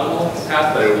 total optimal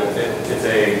path, but it's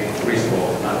a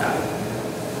reasonable path.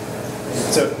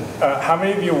 So, how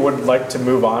many of you would like to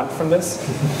move on from this?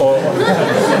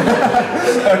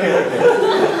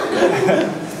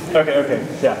 Okay.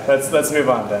 Yeah, let's move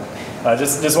on then.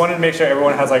 Just wanted to make sure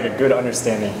everyone has like a good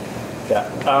understanding. Yeah.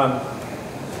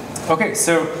 Okay,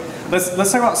 so let's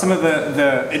talk about some of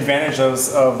the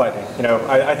advantages of Lightning. You know,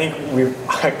 I think we've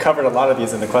covered a lot of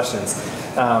these in the questions,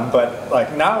 but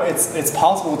like now it's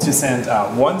possible to send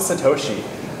 1 Satoshi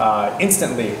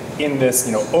instantly in this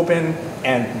open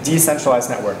and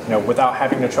decentralized network, without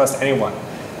having to trust anyone,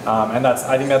 and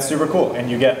I think that's super cool.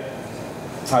 And you get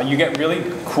really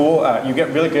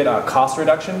good cost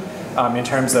reduction in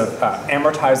terms of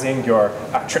amortizing your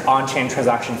on-chain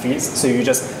transaction fees. So you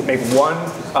just make one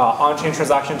on-chain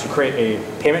transaction to create a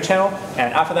payment channel,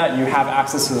 and after that you have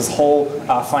access to this whole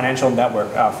financial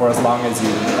network for as long as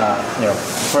you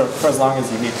for as long as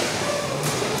you need.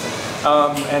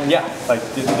 And yeah, like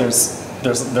there's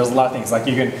a lot of things. Like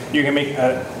you can make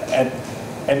an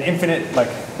infinite, like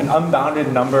an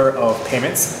unbounded number of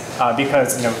payments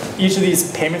because each of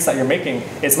these payments that you're making,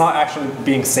 it's not actually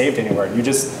being saved anywhere. You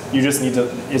just need to.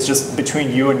 It's just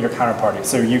between you and your counterparty.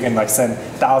 So you can like send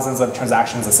thousands of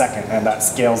transactions a second, and that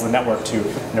scales the network to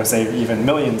say even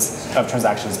millions of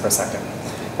transactions per second.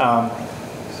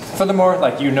 Furthermore,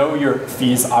 like your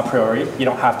fees a priori. You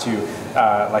don't have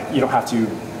to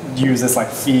use this like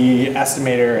fee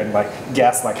estimator and like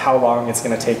guess like how long it's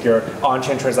going to take your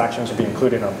on-chain transaction to be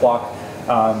included in a block.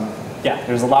 Yeah,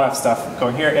 there's a lot of stuff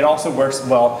going here. It also works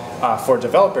well for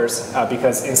developers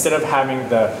because instead of having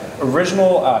the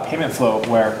original payment flow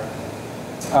where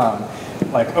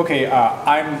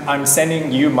I'm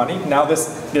sending you money. Now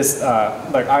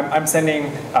I'm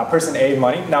sending person A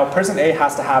money. Now person A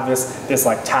has to have this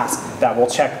like task that will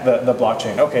check the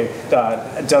blockchain. Okay,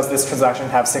 does this transaction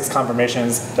have 6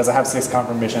 confirmations? Does it have 6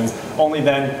 confirmations? Only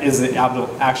then is it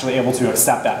actually able to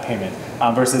accept that payment.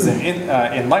 Versus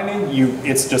in Lightning,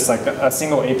 it's just like a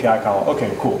single API call.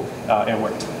 Okay, cool, it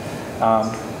worked.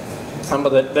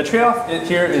 But the trade-off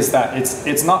here is that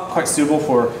it's not quite suitable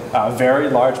for very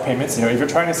large payments. If you're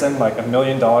trying to send like $1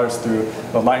 million through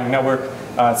the Lightning network,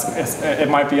 it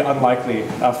might be unlikely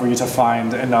for you to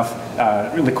find enough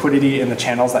liquidity in the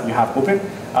channels that you have open.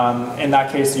 In that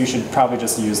case, you should probably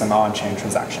just use an on-chain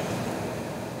transaction.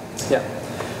 Yeah.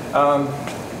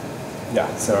 Yeah.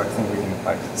 So I think we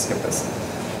can skip this.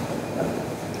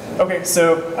 Okay,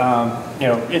 so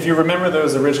if you remember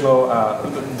those original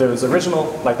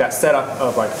like that setup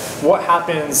of like what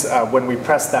happens when we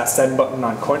press that send button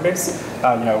on Coinbase,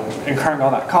 incurring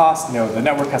all that cost, the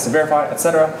network has to verify,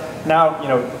 etc. Now,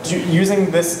 using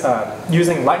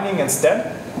Lightning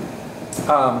instead,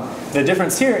 The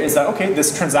difference here is that, okay,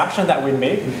 this transaction that we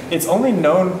make, it's only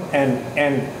known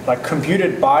and like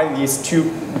computed by these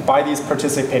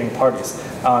participating parties,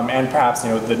 and perhaps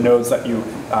the nodes that you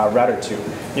router to.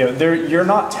 You're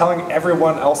not telling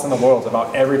everyone else in the world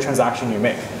about every transaction you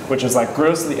make, which is like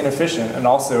grossly inefficient and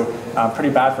also pretty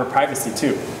bad for privacy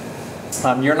too.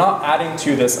 You're not adding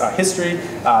to this history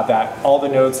that all the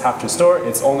nodes have to store.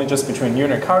 It's only just between you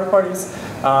and your counterparties.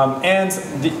 And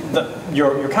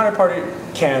your counterparty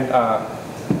can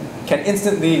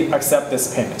instantly accept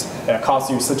this payment. It costs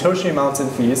you Satoshi amounts in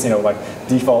fees, like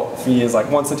default fee is like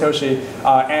 1 Satoshi,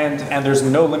 and there's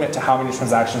no limit to how many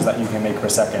transactions that you can make per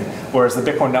second. Whereas the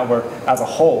Bitcoin network as a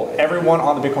whole, everyone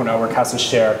on the Bitcoin network has to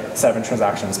share 7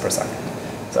 transactions per second.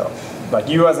 So, like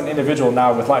you as an individual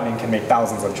now with Lightning can make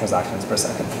thousands of transactions per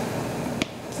second.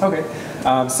 Okay,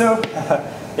 so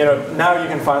now you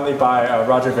can finally buy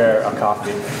Roger Ver a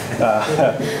coffee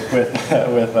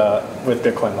with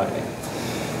Bitcoin Lightning.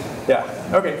 Yeah.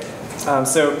 Okay.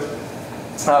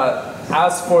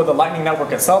 As for the Lightning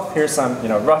network itself, here's some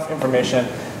rough information.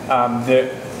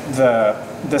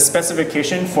 The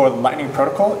specification for the Lightning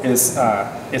protocol is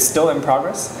still in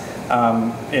progress.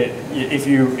 If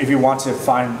you want to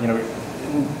find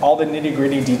all the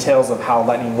nitty-gritty details of how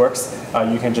Lightning works,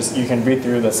 you can read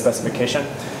through the specification.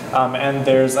 And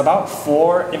there's about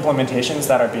 4 implementations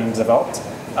that are being developed.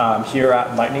 Here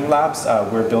at Lightning Labs,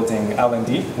 we're building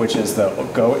LND, which is the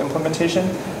Go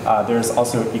implementation. There's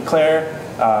also Eclair,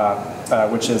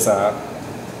 which is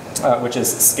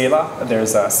Scala.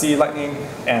 There's C Lightning,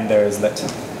 and there's Lit.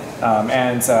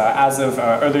 As of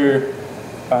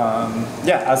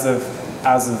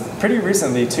as of pretty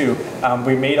recently too,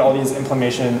 we made all these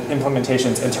implementations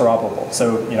interoperable.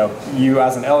 So you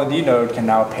as an LND node can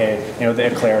now pay the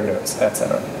Eclair nodes,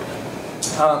 etc.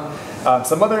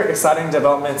 Some other exciting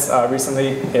developments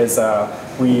recently is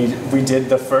we did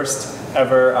the first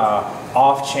ever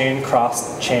off-chain,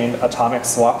 cross-chain atomic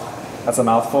swap. That's a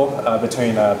mouthful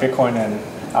between Bitcoin and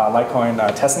Litecoin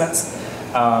testnets.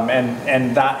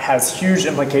 And that has huge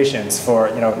implications for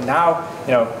now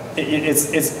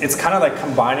it's kind of like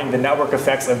combining the network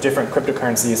effects of different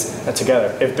cryptocurrencies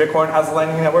together. If Bitcoin has a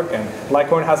Lightning network and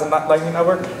Litecoin has a Lightning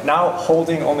network, now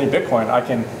holding only Bitcoin, I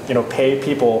can pay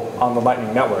people on the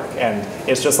Lightning network, and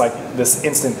it's just like this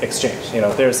instant exchange.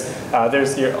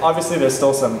 Obviously there's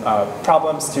still some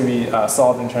problems to be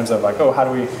solved in terms of like, oh, how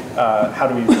do we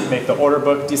make the order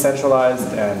book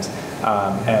decentralized, and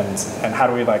how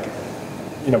do we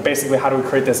basically how do we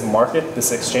create this market,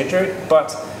 this exchange rate?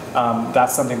 But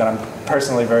that's something that I'm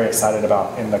personally very excited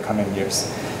about in the coming years.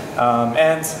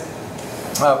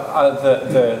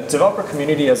 The developer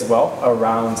community as well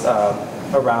around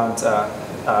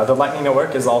the Lightning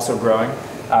network is also growing.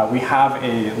 We have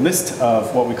a list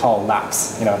of what we call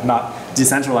laps, not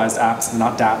decentralized apps,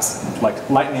 not dApps, like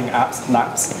Lightning apps,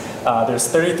 laps. There's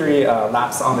 33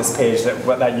 laps on this page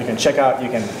that you can check out, you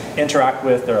can interact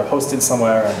with. They're hosted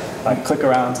somewhere and click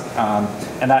around.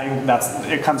 And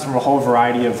it comes from a whole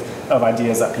variety of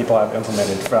ideas that people have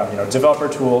implemented, from developer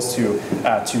tools to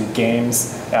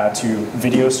games, to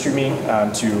video streaming,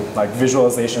 to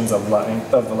visualizations of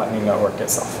the Lightning network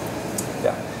itself.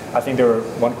 Yeah. I think there were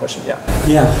one question. Yeah.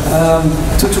 Yeah.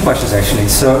 Two questions actually.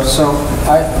 So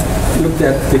I looked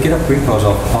at the GitHub repos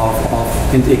of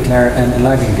Eclair and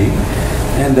LightningD,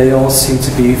 and they all seem to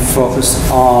be focused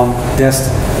on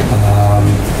desktop.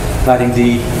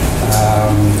 LightningD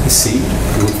is C.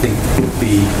 You would think it would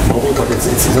be mobile, but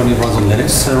it only runs on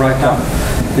Linux right now.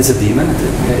 It's a daemon.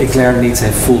 Eclair needs a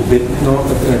full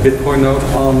Bitcoin node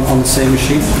on the same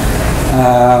machine.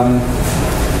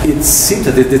 It seems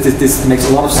that this makes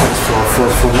a lot of sense for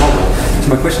mobile. So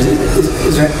my question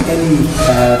is there any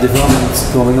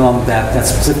development going on that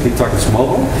specifically targets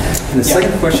mobile? And the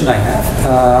second question I have,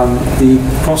 the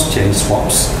cross-chain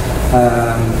swaps.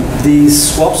 These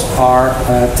swaps are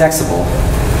taxable.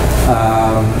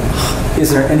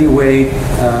 Is there any way,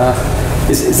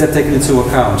 is that taken into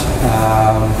account?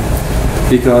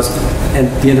 Because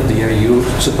at the end of the year you're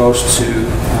supposed to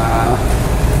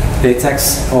pay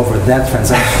tax over that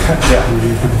transaction.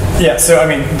 Yeah. So I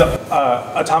mean, the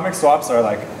atomic swaps are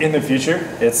in the future.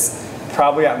 It's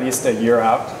probably at least a year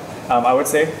out, I would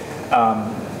say.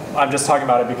 I'm just talking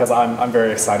about it because I'm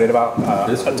very excited about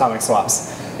atomic swaps.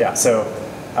 Yeah. So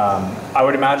I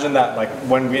would imagine that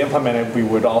when we implement it, we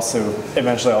would also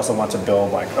eventually also want to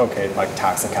build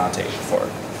tax accounting for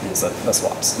the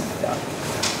swaps. Yeah.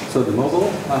 So the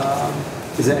mobile.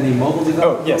 Is there any mobile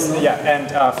development? Oh yes, yeah, and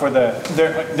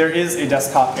there is a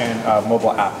desktop and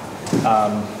mobile app. Can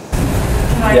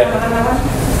I go on that one?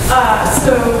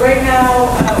 So right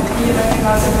now we have he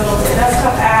wants to build a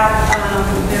desktop app.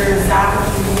 There's Zap,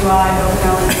 which is the UI, built in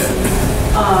LNC.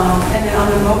 And then on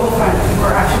the mobile front,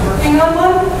 we're actually working on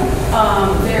one.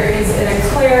 There is an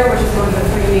Eclair, which is one of the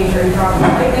 3 major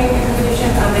interoperable Lightning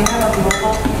implementations. They have a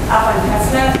mobile app on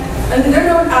testnet. And there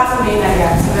are no apps on mainnet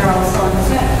yet, so they're all still on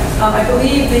testnet. I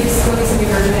believe they just released a new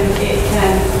version, and it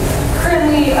can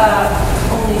currently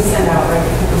only send out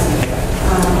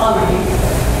online.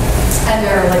 And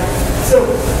they're like, so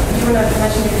do you want to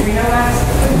mention Neutrino, Max?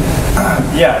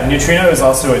 Yeah, Neutrino is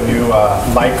also a new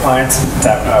light client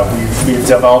that we've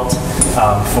developed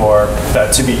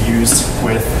to be used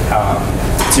with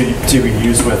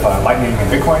Lightning and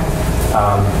Bitcoin.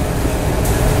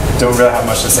 Don't really have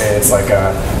much to say. It's like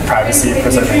a privacy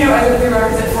preserving. Neutrino as a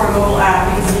prerequisite for a mobile app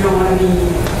because you don't want to be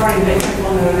running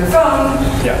Bitcoin on your phone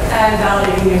and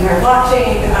validating the entire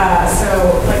blockchain.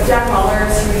 So like Jack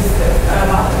Mullers, who's the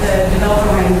developer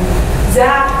when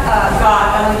Zap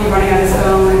got LND running on his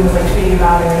own and was like tweeting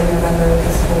about it in November, which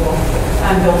was cool,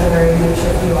 and built a very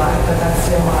makeshift UI, but that's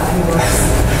still in the works.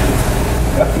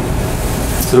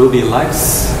 So it will be a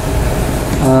lights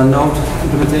node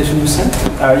implementation, you said?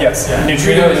 Yes. Yeah.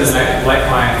 Neutrino is a light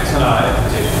client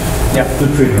implementation. Yeah.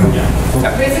 Neutrino.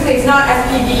 Yeah. Basically, it's not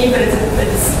FPV, but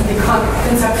it's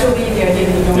conceptually the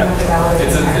idea that you don't have to validate.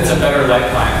 It's a better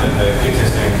light client than the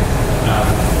existing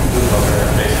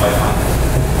bootloader-based light client.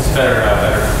 It's better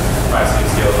privacy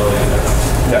scalability.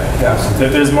 Yeah. So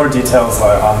there's more details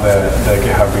on the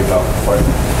GitHub repo for it.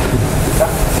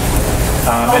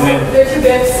 Also, and then there are 2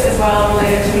 bits as well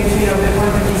related to Neutrino, bit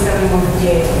 157 and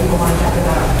 158, if people want to check it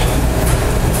out.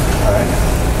 All right.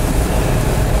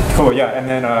 Cool, yeah, and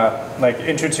then like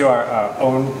intro to our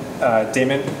own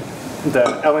daemon, the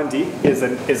LND is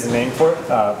a name for it,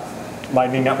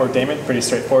 Lightning Network Daemon, pretty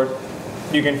straightforward.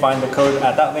 You can find the code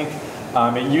at that link.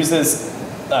 It uses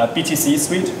BTC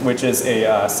Suite, which is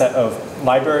a set of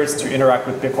libraries to interact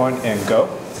with Bitcoin in Go.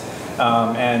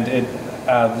 And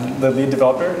the lead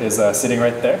developer is sitting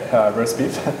right there, roast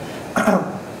beef.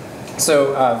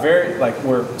 So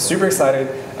we're super excited.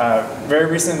 Very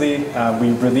recently,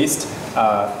 we released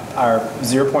our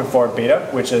 0.4 beta,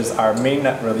 which is our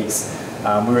mainnet release.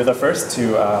 We were the first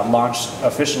to launch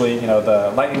officially,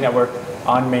 the Lightning Network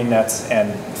on mainnet,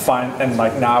 and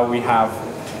like now we have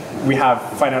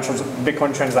financial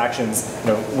Bitcoin transactions,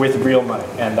 with real money,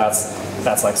 and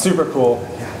that's like super cool.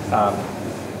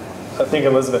 I think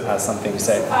Elizabeth has something to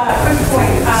say. Quick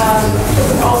point.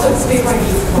 Also, it's Bitcoin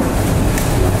D support.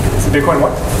 It's Bitcoin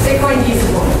what? Bitcoin D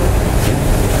support.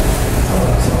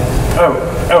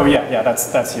 Oh yeah,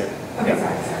 that's here. Okay,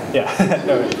 sorry. Yeah.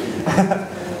 No.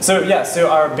 So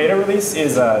our beta release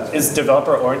is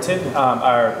developer oriented.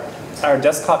 Our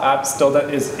desktop app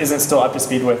isn't still up to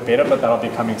speed with beta, but that'll be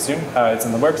coming soon. It's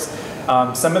in the works.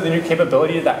 Some of the new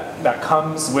capability that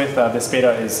comes with this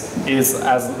beta is,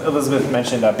 as Elizabeth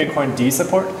mentioned, Bitcoin D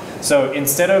support. So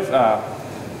instead of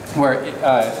where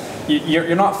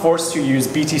you're not forced to use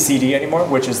BTCD anymore,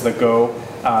 which is the Go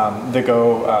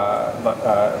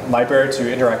library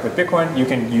to interact with Bitcoin, you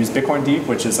can use Bitcoin D,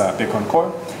 which is Bitcoin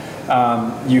Core.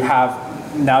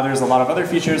 Now there's a lot of other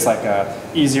features like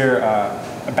easier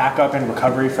backup and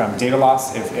recovery from data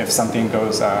loss if something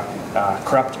goes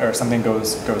corrupt or something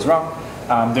goes wrong.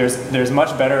 There's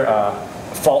much better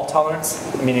fault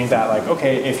tolerance, meaning that like,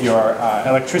 okay, if your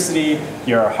electricity,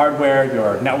 your hardware,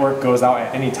 your network goes out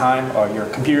at any time or your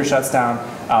computer shuts down,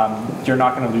 you're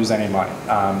not going to lose any money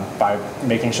by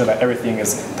making sure that everything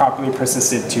is properly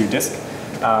persisted to disk.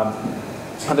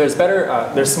 There's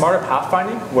smarter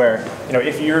pathfinding where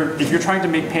if you're trying to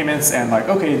make payments and like,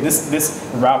 okay, this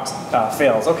route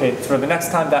fails, okay, for the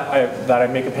next time that I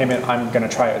make a payment, I'm going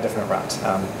to try a different route.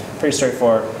 Pretty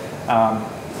straightforward.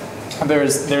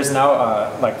 There's now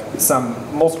like some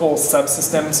multiple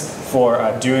subsystems for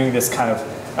doing this kind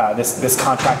of this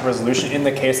contract resolution in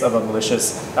the case of a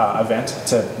malicious event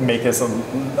to make this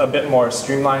a bit more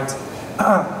streamlined.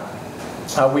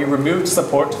 We removed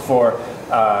support for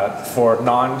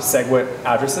non-SegWit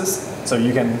addresses. So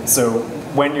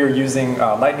when you're using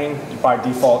Lightning, by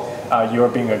default, you're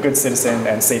being a good citizen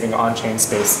and saving on-chain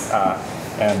space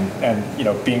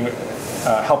and being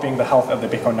helping the health of the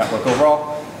Bitcoin network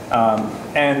overall.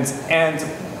 And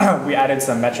we added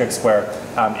some metrics where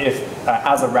if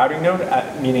as a routing node,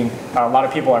 meaning a lot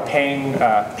of people are paying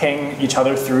each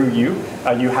other through you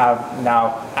have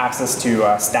now access to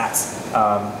stats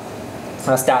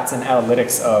and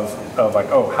analytics of like,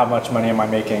 oh, how much money am I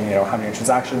making, how many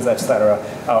transactions, etc.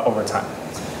 Over time.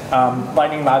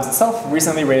 Lightning Labs itself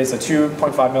recently raised a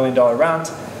 $2.5 million round,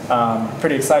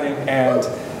 pretty exciting, and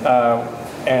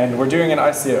and we're doing an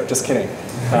ICO. Just kidding.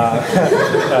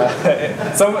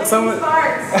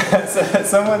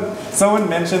 Someone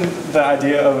mentioned the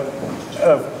idea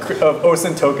of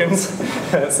OSINT tokens,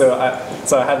 so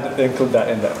I had to include that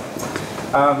in there.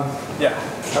 Yeah,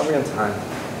 how are we on time?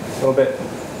 A little bit.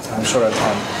 I'm short on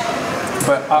time,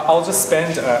 but I'll just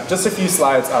spend just a few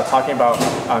slides talking about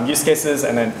use cases,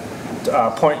 and then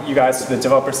point you guys to the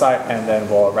developer site, and then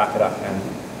we'll wrap it up,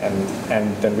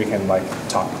 and then we can like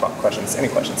talk about questions. Any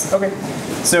questions? Okay.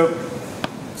 So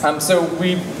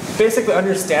we basically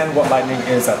understand what Lightning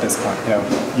is at this point.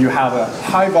 You have a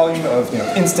high volume of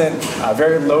instant,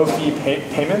 very low fee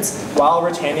payments while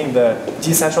retaining the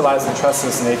decentralized and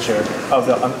trustless nature of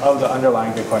the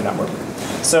underlying Bitcoin network.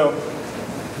 So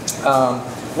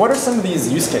what are some of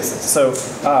these use cases? So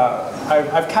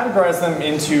I've categorized them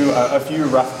into a few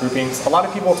rough groupings. A lot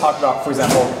of people talk about, for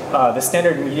example, the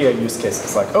standard media use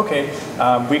cases. Like, okay,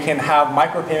 we can have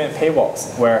micropayment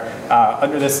paywalls where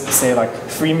under this, say, like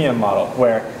freemium model,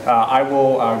 where I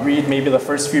will read maybe the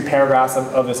first few paragraphs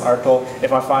of this article.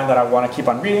 If I find that I want to keep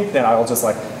on reading, then I will just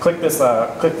like click this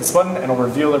button, and it'll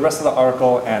reveal the rest of the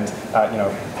article, and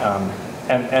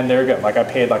and there you go. Like I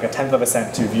paid like 1/10 of a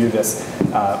cent to view this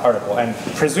article, and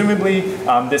presumably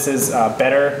this is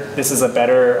better. This is a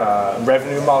better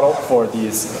revenue model for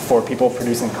people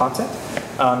producing content.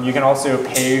 You can also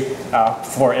pay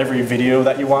for every video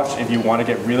that you watch. If you want to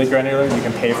get really granular, you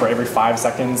can pay for every 5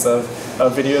 seconds of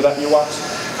video that you watch.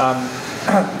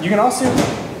 You can also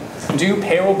do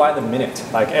payroll by the minute.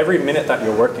 Like every minute that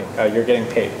you're working, you're getting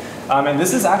paid. And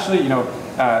this is actually,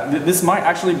 this might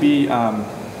actually be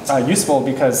useful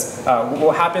because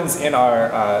what happens in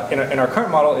our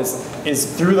current model is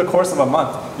through the course of a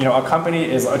month, a company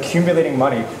is accumulating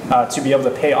money to be able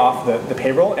to pay off the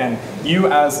payroll, and you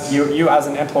as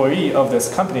an employee of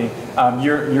this company,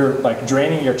 you're like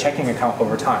draining your checking account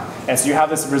over time, and so you have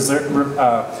this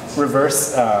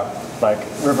reverse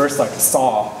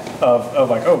saw of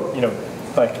like, oh,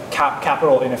 like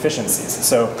capital inefficiencies.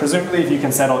 So presumably if you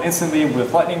can settle instantly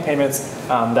with Lightning payments,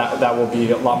 that will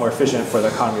be a lot more efficient for the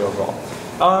economy overall.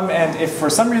 And if for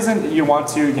some reason you want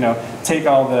to take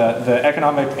all the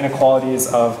economic inequalities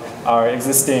of our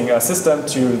existing system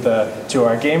to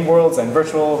our game worlds and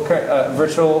virtual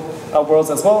worlds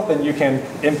as well, then you can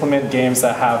implement games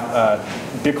that have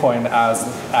Bitcoin as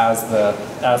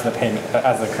the payment,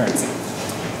 as the currency.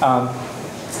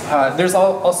 There's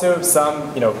also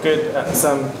some,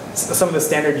 some of the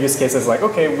standard use cases, like,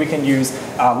 okay, we can use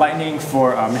Lightning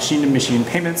for machine-to-machine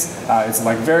payments. It's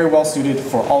like very well suited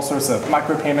for all sorts of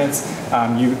micropayments.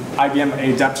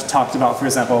 IBM Adept talked about, for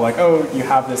example, like, oh, you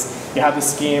have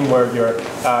this scheme where your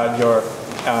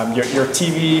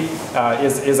TV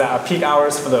is at peak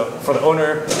hours for the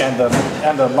owner,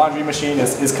 and the laundry machine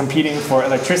is competing for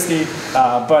electricity,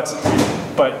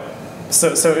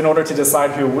 So in order to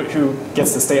decide who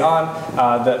gets to stay on,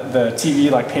 the TV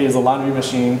like pays the laundry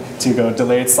machine to go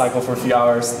delay its cycle for a few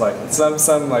hours, like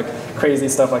some like crazy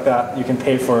stuff like that. You can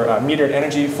pay for metered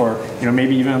energy for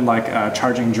maybe even like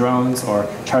charging drones or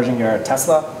charging your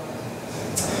Tesla.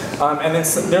 And then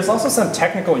there's also some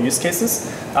technical use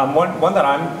cases. One that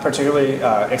I'm particularly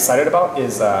excited about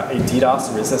is a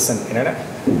DDoS-resistant internet.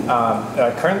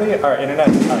 Currently, our internet,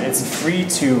 it's free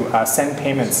to send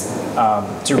payments,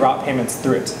 to route payments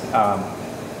through it.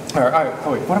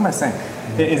 Oh wait, what am I saying?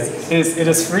 It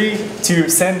is free to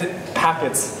send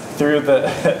packets through the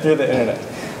internet.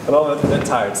 A little bit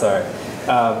tired, sorry.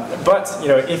 But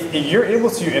if you're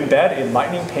able to embed a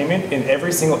Lightning payment in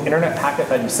every single internet packet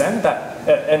that you send,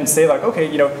 and say like, okay,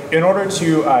 in order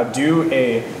to do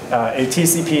a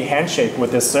TCP handshake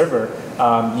with this server,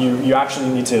 you actually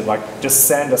need to like just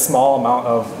send a small amount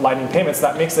of Lightning payments.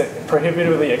 That makes it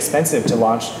prohibitively expensive to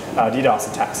launch DDoS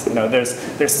attacks.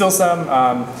 There's still some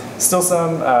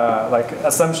like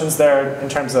assumptions there in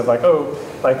terms of like, oh,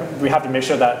 like we have to make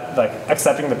sure that like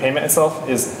accepting the payment itself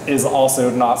is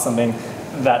also not something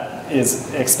that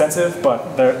is expensive,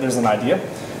 but there's an idea.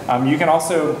 You can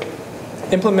also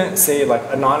implement, say, like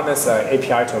anonymous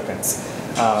API tokens,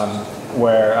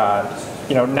 where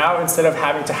now instead of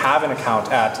having to have an account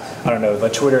at, I don't know, the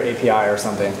Twitter API or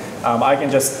something, I can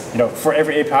just, for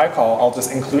every API call, I'll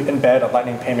just embed a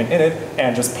Lightning payment in it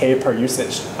and just pay per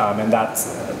usage, and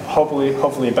that's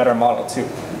hopefully a better model too.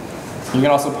 You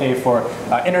can also pay for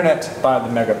internet by the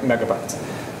megabyte.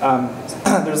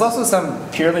 There's also some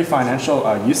purely financial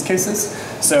use cases.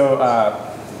 So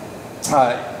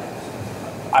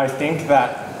I think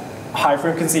that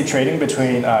high-frequency trading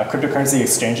between cryptocurrency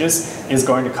exchanges is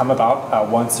going to come about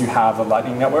once you have a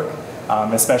Lightning network.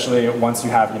 especially once you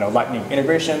have Lightning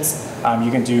integrations.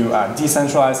 You can do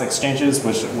decentralized exchanges,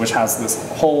 which has this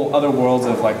whole other world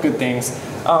of good things,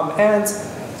 and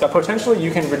potentially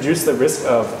you can reduce the risk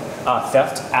of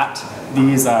theft at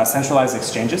these centralized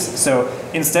exchanges. So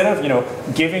instead of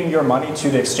giving your money to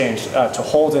the exchange to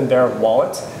hold in their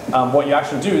wallet, what you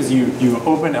actually do is you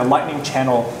open a Lightning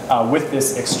channel with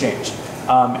this exchange,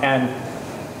 and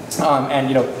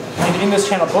in this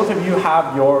channel, both of you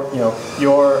have your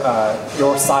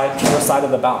side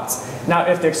of the balance. Now,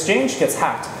 if the exchange gets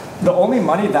hacked, the only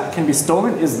money that can be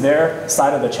stolen is their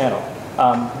side of the channel.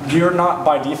 You're not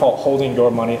by default holding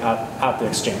your money at the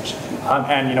exchange,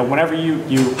 and whenever you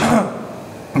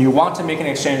you want to make an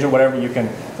exchange or whatever, you can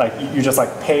you just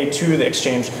pay to the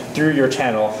exchange through your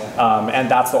channel, and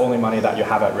that's the only money that you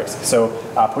have at risk. So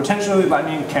potentially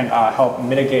Lightning can help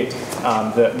mitigate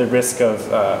the risk of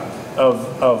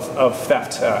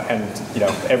theft, and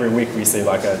every week we see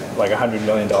like $100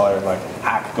 million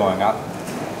hack going up.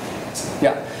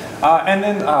 Yeah, and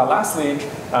then lastly,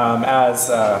 as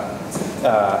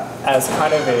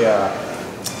kind of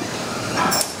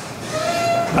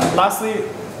lastly,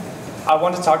 I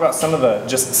want to talk about some of the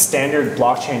just standard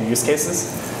blockchain use cases.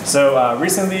 So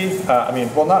recently,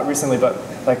 well, not recently, but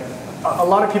a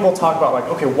lot of people talk about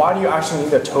okay, why do you actually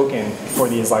need a token for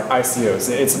these ICOs?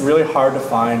 It's really hard to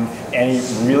find any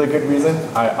really good reason.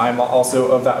 I'm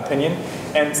also of that opinion.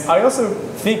 And I also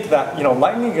think that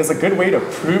Lightning is a good way to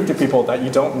prove to people that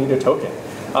you don't need a token.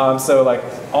 So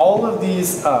all of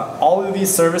these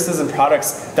services and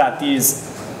products that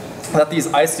these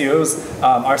ICOs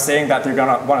are saying that they're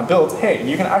gonna want to build, hey,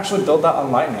 you can actually build that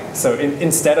on Lightning. So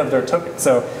instead of their token.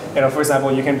 So for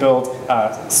example, you can build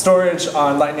storage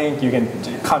on Lightning. You can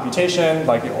do computation,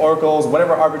 oracles,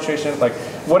 whatever arbitration,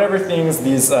 whatever things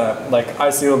these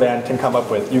ICO land can come up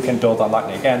with, you can build on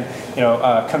Lightning. And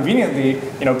conveniently,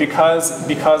 because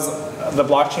the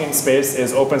blockchain space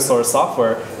is open source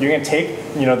software, you can take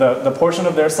the portion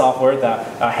of their software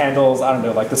that handles, I don't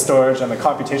know, the storage and the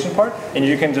computation part, and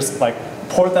you can just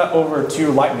port that over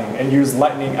to Lightning and use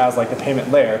Lightning as the payment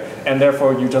layer, and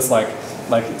therefore you just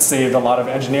saved a lot of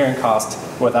engineering cost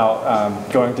without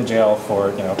going to jail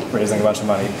for raising a bunch of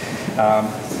money.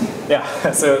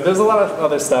 Yeah, so there's a lot of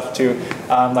other stuff too.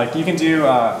 You can do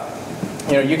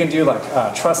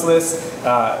trustless,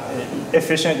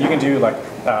 efficient. You can do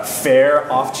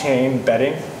fair off-chain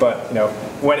betting, but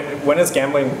when is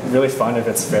gambling really fun if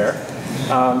it's fair?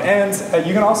 And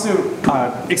you can also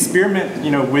experiment,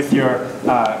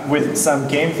 with some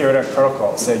game theoretic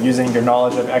protocols, using your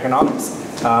knowledge of economics.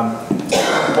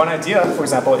 One idea, for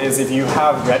example, is if you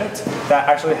have Reddit that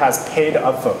actually has paid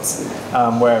upvotes,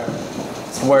 where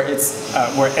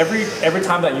every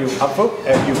time that you upvote,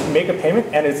 you make a payment,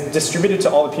 and it's distributed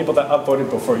to all the people that upvoted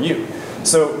before you.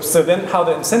 So then how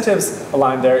the incentives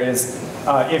align there is,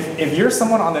 if you're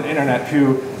someone on the internet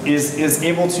who is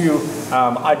able to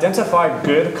identify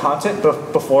good content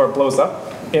before it blows up,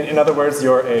 in other words,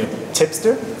 you're a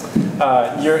tipster,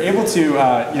 you're able to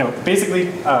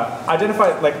basically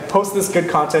identify, post this good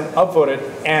content, upvote it,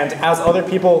 and as other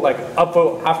people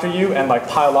upvote after you and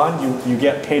pile on, you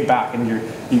get paid back, and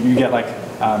you get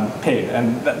paid,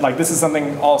 and this is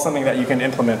something that you can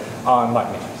implement on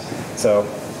Lightning. So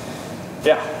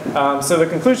yeah, so the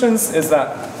conclusions is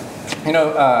that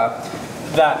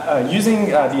using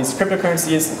these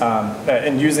cryptocurrencies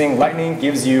and using Lightning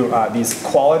gives you these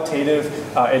qualitative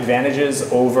advantages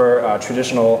over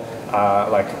traditional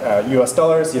US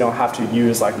dollars. You don't have to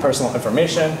use personal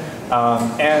information,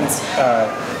 and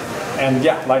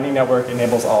yeah, Lightning Network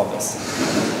enables all of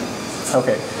this.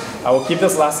 Okay, I will keep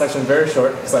this last section very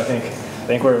short because I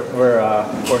think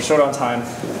we're short on time.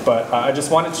 But I just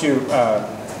wanted to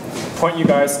point you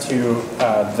guys to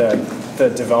the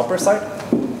developer site.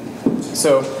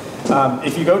 So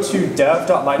if you go to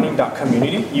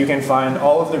dev.lightning.community, you can find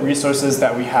all of the resources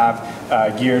that we have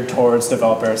geared towards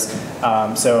developers.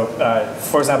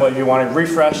 For example, if you want to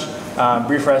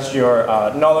refresh your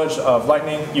knowledge of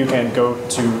Lightning, you can go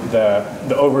to the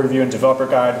overview and developer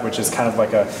guide, which is kind of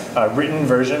like a written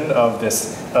version of the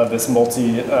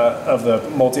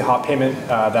multi-hop payment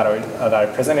that I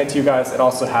presented to you guys. It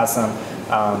also has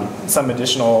some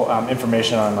additional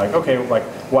information on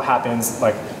what happens,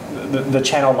 the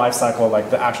channel lifecycle,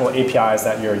 the actual APIs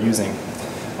that you're using.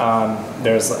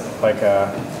 There's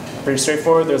pretty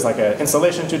straightforward. There's an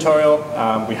installation tutorial.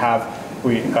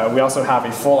 We also have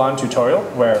a full-on tutorial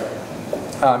where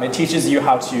it teaches you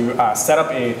how to set up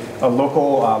a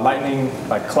local Lightning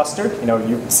cluster.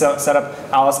 You set up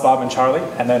Alice, Bob, and Charlie,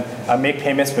 and then make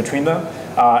payments between them.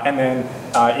 And then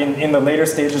in the later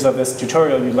stages of this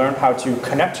tutorial, you learn how to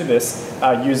connect to this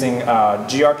using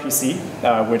gRPC,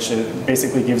 which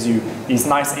basically gives you these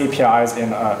nice APIs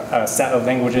in a set of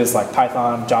languages like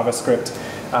Python, JavaScript,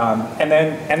 and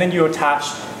then you attach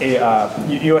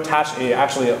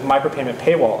actually a micropayment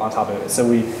paywall on top of it. So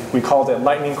we called it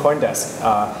Lightning CoinDesk,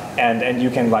 and you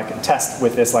can like test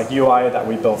with this like UI that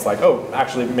we built, like, oh,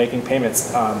 actually making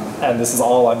payments, and this is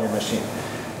all on your machine.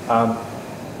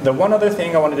 The one other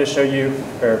thing I wanted to show you,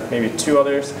 or maybe two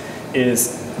others,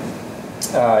 is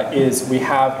we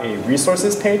have a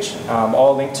resources page,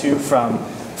 all linked to from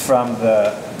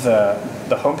the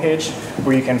homepage,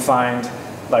 where you can find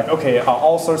like, okay,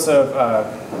 all sorts of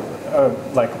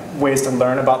like ways to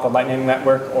learn about the Lightning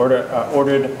Network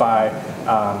ordered by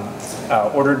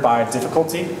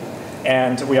difficulty,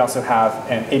 and we also have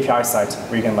an API site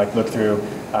where you can like look through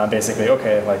basically,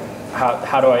 okay, like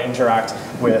how do I interact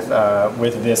with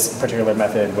this particular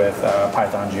method with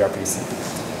Python gRPC.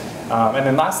 And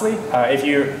then lastly, if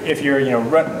you're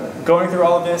going through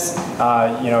all of this,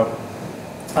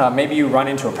 maybe you run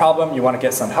into a problem, you want to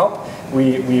get some help.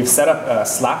 We've set up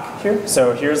Slack here.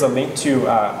 So here's a link to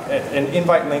an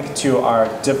invite link to our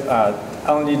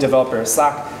L&D developer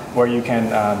Slack, where you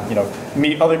can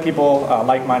meet other people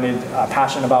like-minded,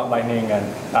 passionate about Lightning,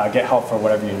 and get help for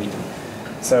whatever you need.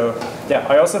 So yeah,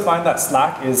 I also find that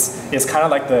Slack is kind of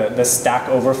like the Stack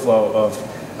Overflow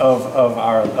of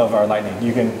our Lightning.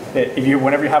 You can,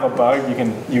 whenever you have a bug, you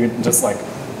can just like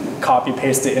copy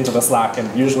paste it into the Slack, and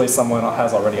usually someone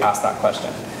has already asked that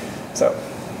question. So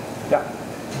yeah,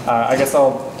 I guess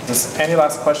I'll just, any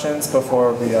last questions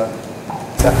before we yeah.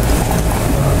 A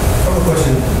couple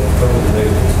questions,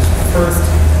 related. First,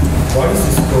 what is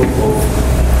the scope of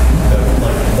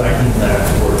Lightning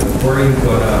Labs work? What are you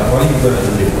gonna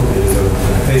deliver? Okay, so the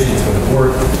implementation is going to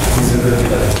work. Is it going to be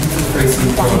like a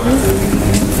user-facing product, or will it be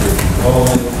user-facing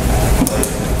only? Like,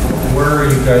 where are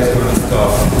you guys going to stop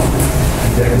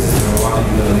the ecosystem, and what are you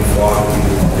going to leave for other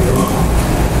people later on?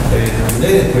 And the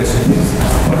related question is,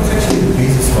 what is actually the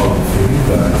business model for you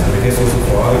guys? And I guess also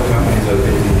for other companies that are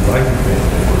building Lightning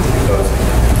networks, because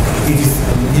it is,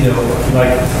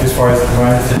 like as far as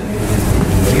my understanding, it is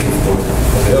related, of course.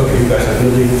 Say, okay, you guys are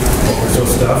building open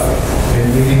source stuff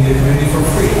and leaving the community for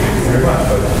free. Thank you very much.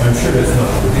 But I'm sure that's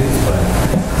not the business plan.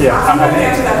 Yeah, I'm going to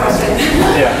answer that question.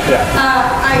 Yeah.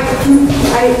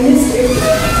 I missed it.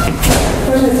 The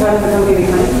question is, how does the company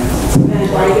make money? And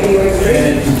why are you giving away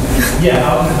free? Yeah,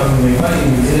 how does the company make money?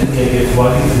 You didn't get it.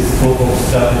 What is this scope of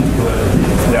stuff that you're going to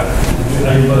do? Yeah.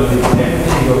 Are you going to be connected?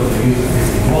 Go to the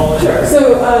user-facing wallet? Sure.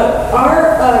 So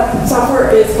our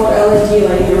software is called L&D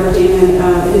Lightning Network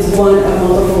Daemon. It is one of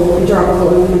multiple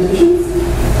interoperable implementations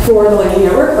for the Lightning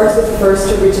Network. Ours was the first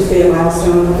to reach its beta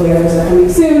milestone. Hopefully others are coming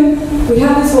soon. We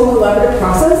have this whole collaborative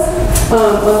process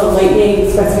on the Lightning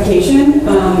specification.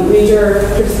 Major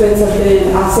participants have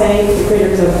been Asang, the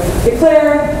creators of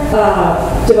Declare,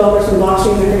 developers from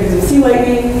Blockchain, the creators of C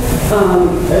Lightning,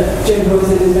 Jim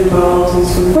Hosen has been involved,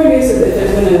 who's from Coinbase, so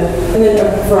there's been and then a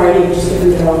variety of just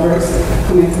different developers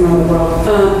coming from around the world.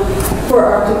 For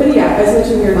our company, yeah, as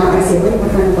mentioned, we are not isolated. We're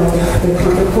kind of like the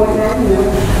counterpoint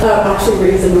now, actually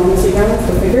raised a normalcy ground,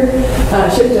 go figure.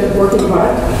 Shipped a working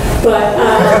product. But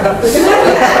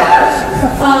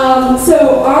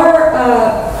so our,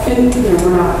 and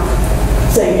we're not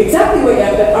saying exactly what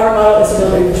yet, but our model is to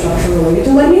build infrastructure related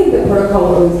to Lightning. The protocol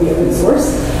will always be open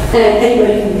source, and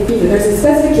anybody can be there. There's a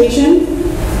specification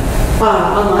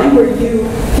online where you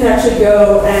can actually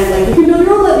go and you can build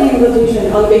your own Lightning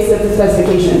implementation on the basis of the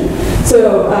specification.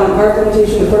 So our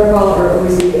implementation of the protocol are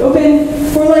always going to be open.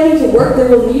 For Lightning to work, there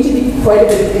will need to be quite a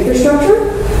bit of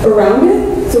infrastructure around it.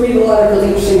 So we have a lot of really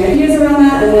interesting ideas around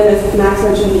that. And then as Max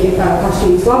mentioned, the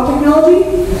cross-chain swap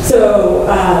technology. So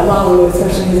Lalo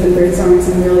especially has been brainstorming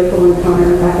some really cool and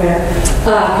counter back there.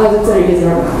 Has some ideas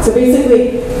around that. So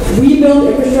basically, we build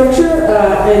infrastructure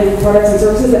and products and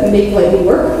services that make Lightning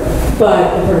work,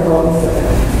 but the protocol is different.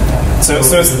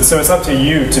 So it's up to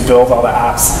you to build all the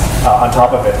apps on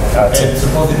top of it. And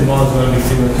supposedly the model is going to be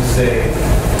similar to, say,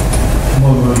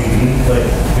 MongoDB, like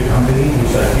the company,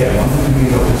 which MongoDB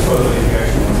is open source, but if you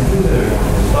actually want to do that, you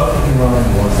want to stuff you can run,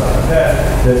 you want stuff like that,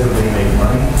 that's where they make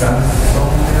money.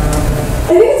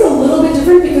 I think it's a little bit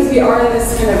different because we are in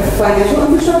this kind of financial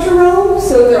infrastructure realm,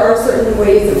 so there are certain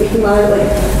ways that we can monitor,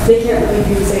 they can't really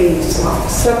do, say, swap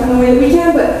stuff in the way that we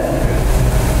can, but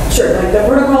sure, the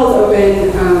protocol is open,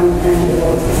 and it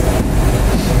will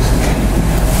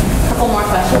Couple more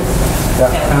questions. Yeah.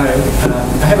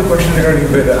 I have a question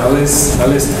regarding the Alice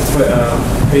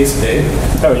base day.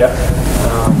 Oh yeah.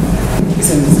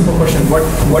 It's a simple question.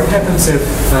 What happens if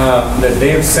the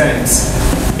Dave sends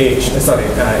H,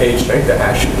 right? The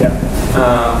hash. Yeah.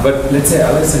 But let's say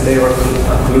Alice and Dave are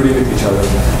colluding with each other.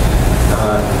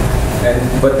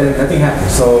 But then nothing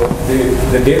happens. So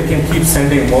the Dave can keep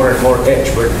sending more and more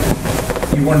H, but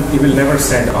he will never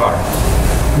send R.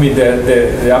 I mean,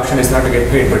 the option is not to get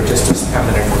paid, but just to spam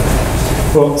the network.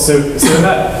 Well, so in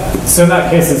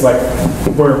that case, it's like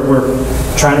we're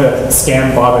trying to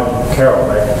scam Bob and Carol,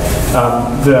 right?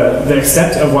 The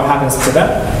extent of what happens to them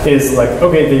is like,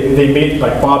 okay, they made,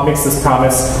 like, Bob makes this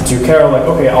promise to Carol, like,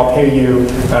 okay, I'll pay you,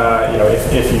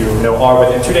 if you know R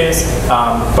within 2 days.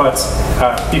 But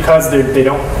because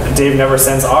Dave never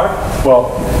sends R,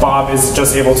 well, Bob is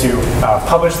just able to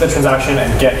publish the transaction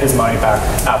and get his money back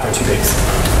after 2 days.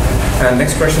 And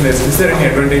next question is there any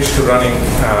advantage to running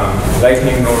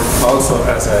Lightning node also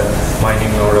as a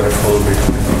mining node or a full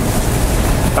Bitcoin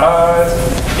node?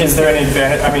 Is there any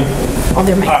advantage? I mean, oh,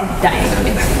 there might be dying on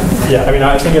me. Yeah, I mean,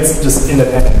 I think it's just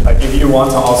independent. Like, if you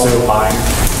want to also mine,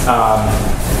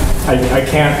 I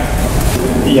can't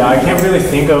really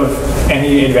think of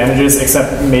any advantages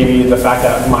except maybe the fact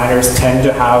that miners tend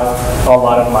to have a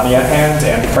lot of money at hand,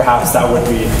 and perhaps that would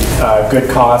be a good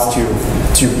cause to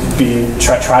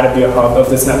try to be a hub of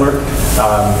this network,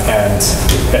 and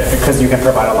because you can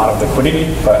provide a lot of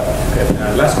liquidity. But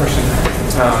last question: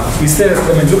 is there?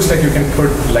 I mean, it looks like you can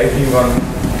put Lightning on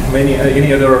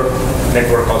any other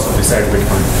network also besides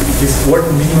Bitcoin. What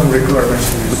minimum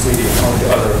requirements do you see on the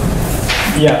other?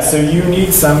 Yeah, so you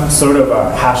need some sort of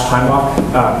a hash time lock.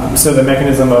 So the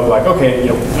mechanism of, like, okay,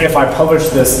 if I publish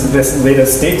this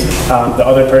latest state, the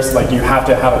other person, like, you have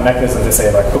to have a mechanism to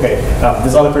say, like, okay,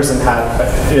 this other person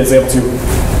is able to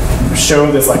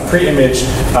show this, like, pre-image,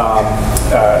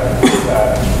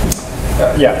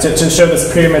 to show this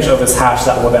pre-image of this hash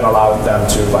that will then allow them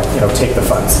to, like, take the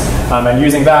funds. And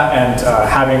using that and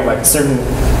having, like, certain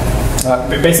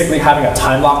basically having a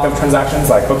time lock of transactions,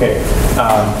 like, okay,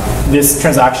 this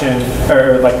transaction,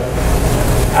 or like,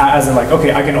 as in, like,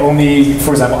 okay, I can only,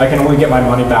 for example, I can only get my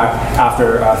money back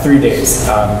after 3 days.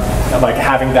 Like,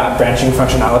 having that branching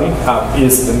functionality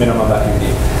is the minimum that you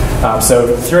need.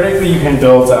 So theoretically, you can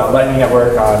build a Lightning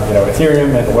network on,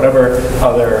 Ethereum and whatever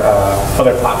other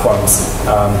platforms.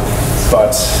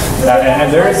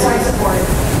 And there is.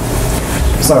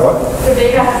 Sorry, what? The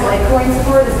Vega has Litecoin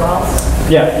support as well.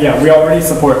 Yeah, we already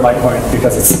support Litecoin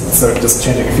because it's sort of just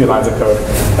changing a few lines of code.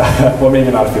 Well,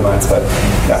 maybe not a few lines, but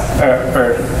yeah.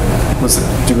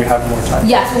 Do we have more time?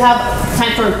 Yes, we have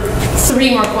time for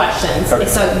 3 more questions. Okay.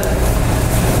 So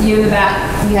you in the back,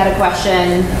 you had a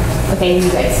question. Okay, you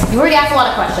guys. You already asked a lot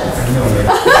of questions.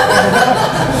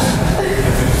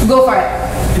 Go for it.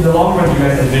 In the long run, do you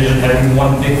guys envision having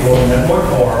one big global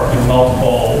network or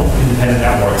multiple independent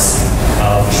networks,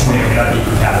 which may or may not be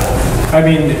compatible? I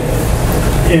mean,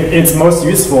 it's most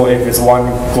useful if it's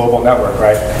one global network,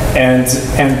 right? And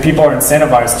people are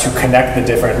incentivized to connect the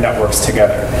different networks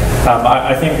together.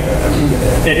 I think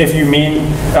if you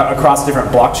mean across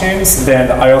different blockchains,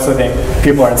 then I also think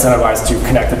people are incentivized to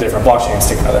connect the different blockchains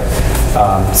together.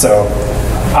 So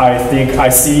I think I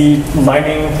see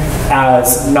Lightning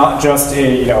as not just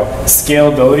a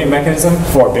scalability mechanism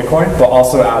for Bitcoin, but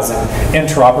also as an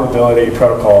interoperability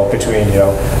protocol between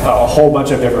a whole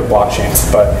bunch of different blockchains.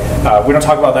 But we don't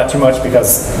talk about that too much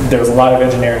because there's a lot of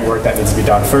engineering work that needs to be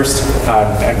done first,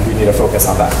 and we need to focus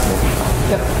on that.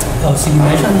 Oh, so you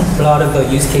mentioned a lot of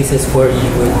use cases where you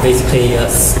would basically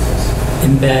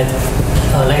embed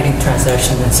a Lightning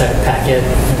transaction inside a packet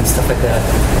and stuff like that.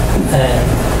 And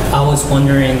I was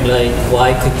wondering, like,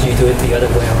 why could you do it the other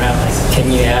way around? Like,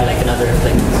 can you add like another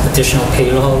additional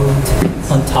payload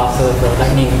on top of a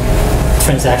Lightning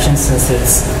transaction, since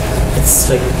it's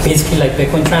like basically like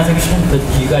Bitcoin transaction, but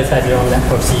you guys have your own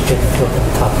network, so you can build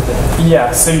on top of it?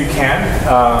 Yeah, so you can.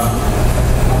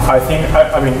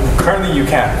 I mean, currently you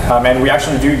can, and we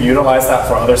actually do utilize that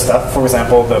for other stuff. For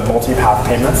example, the multi-path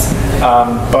payments.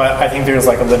 But I think there's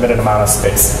like a limited amount of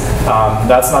space.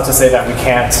 That's not to say that we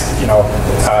can't,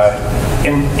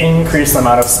 increase the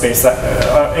amount of space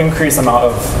increase the amount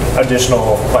of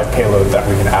additional payload that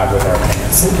we can add with our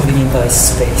payments. What do you mean by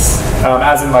space?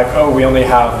 As in, like, oh, we only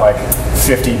have like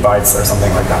 50 bytes or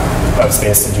something like that of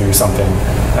space to do something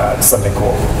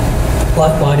cool. Why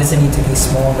does it need to be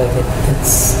small? Like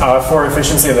it's for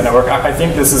efficiency of the network. I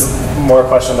think this is more a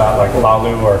question that like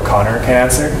Lalu or Connor can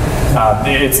answer.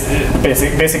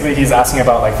 Basically he's asking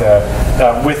about like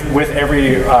with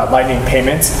every Lightning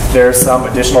payment, there's some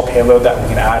additional payload that we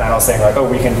can add. And I was saying like, oh,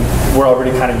 we're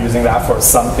already kind of using that for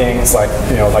some things like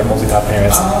like multi-path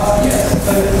payments. Yes,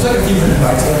 it's like a few different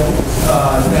bytes.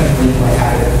 Then we might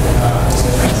add it.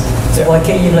 So why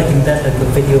can't you like embed like a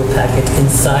video packet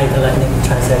inside the Lightning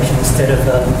transaction instead of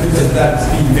because that's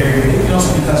being very big, and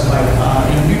also because like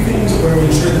new things where we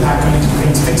ensure the packet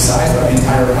remains fixed size throughout the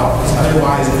entire route. Because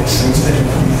otherwise, if it shrinks, then you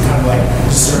can kind of like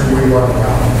discern where you are on the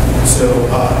route. So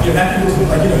that equals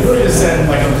like you don't need to send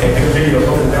like a video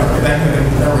over the network. That can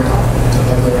never happen to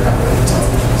like later happen to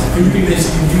television. But you can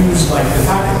basically use like the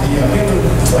packet, the payload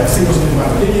to like signal something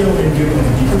about the video, and give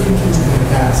like a decryption key to the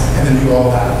pass, and then do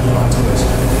all that until this.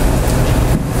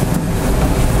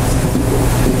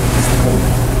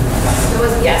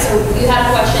 So you had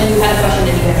a question, and you had a question.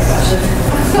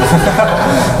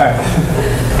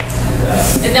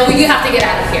 And then we do have to get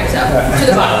out of here, so to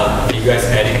the bottom. Are you guys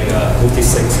adding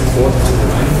multi-sig support to the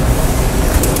line?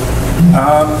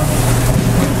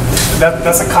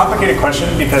 That's a complicated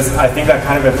question because I think that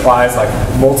kind of implies like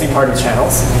multi-party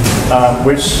channels,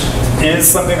 which is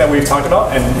something that we've talked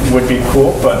about and would be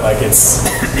cool, but like it's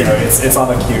it's on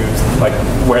the queue, like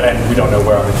where, and we don't know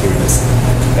where on the queue it is.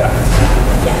 Yeah.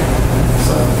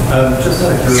 So, just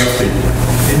out of curiosity,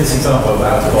 in this example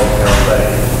about Bob Carroll Day,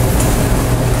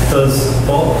 does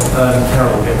Bob and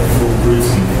Carroll get the full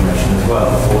routing information as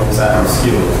well, or is that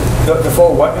obscure? The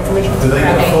full what information? Do they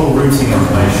get the full routing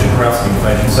information, routing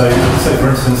information? So, for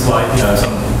instance, like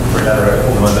some another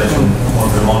organization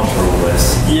wants to monitor all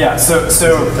this. Yeah. So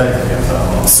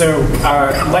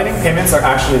Lightning payments are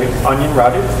actually onion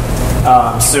routed.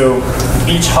 So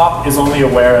each hop is only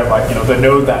aware of the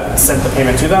node that sent the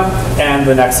payment to them and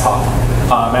the next hop.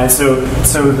 And so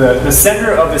the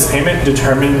sender of this payment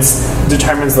determines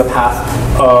the path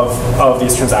of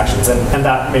these transactions, and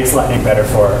that makes Lightning better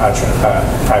for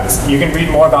privacy. You can read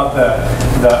more about the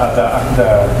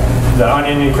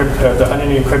onion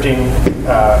encrypting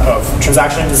of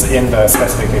transactions in the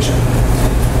specification.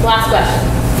 Last question.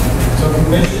 So you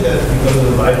mentioned that because of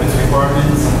the liveness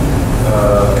requirements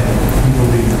and people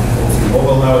being mostly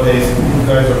mobile nowadays, you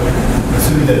guys are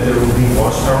assuming that there will be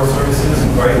watchtower services,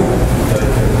 right? That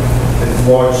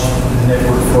watch the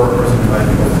network for a person who might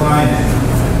be offline,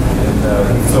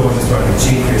 and if someone is trying to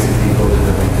cheat, basically go to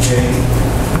the main chain.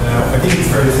 Now, I think it's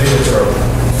fair to say that there are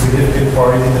significant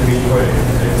parties in the Bitcoin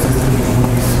ecosystem which will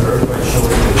be served by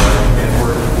showing that the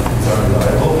network is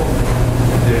unreliable.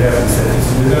 They have incentives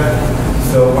to do that.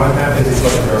 So what happens is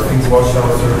there are things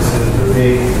watchtower services, they're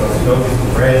big, because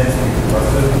it's brands, people trust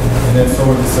them, and then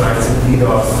someone decides to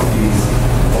DDoS these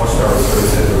watchtower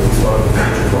services or these one of the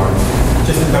major ones,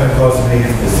 just to kind of cause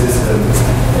maybe the system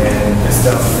and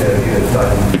establish the idea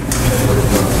that network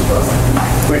is not trust.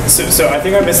 Wait, so I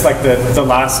think I missed like the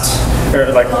last,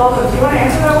 or like. Do you want to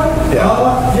answer that one?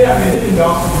 Yeah. Yeah, I mean, they can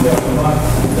DOS a lot.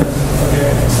 Okay.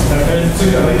 And so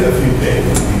maybe a few days.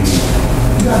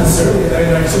 Not necessarily.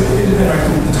 So it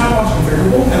depends. The time watch is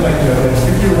variable, and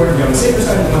if you're working on the safer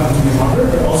side, you don't have to be longer.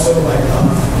 But also,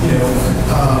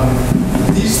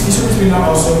 these services may not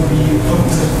also be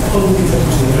publicly open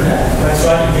to the internet, right? So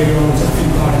I can maybe only to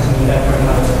few clients on the net, but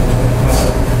not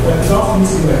myself. But it also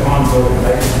needs to be ongoing,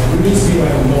 right? It needs to be a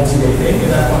multi-day thing.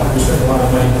 At that point, we spend a lot of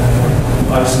money on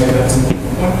that. Just maybe that's something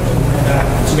like that.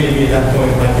 So maybe at that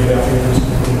point, maybe after years.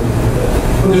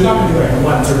 But there's not going to be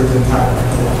one service entire,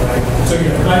 right? So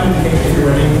I can think if you're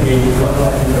running a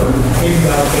Lightning node, maybe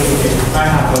that'll say, okay, I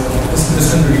have this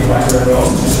 100 gigabytes or whatever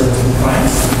else to service the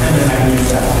clients, and then I can use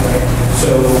that, right?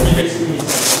 So you basically need to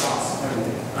cost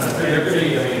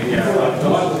everything.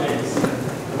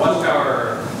 The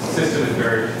watchtower system is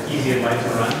very easy and light to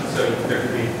run, so there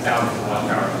could be thousands of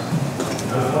watchtowers.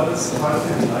 What is the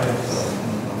life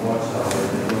of a watchtower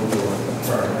that you go to a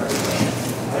firm?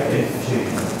 I can't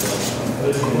change.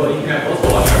 Well, you can have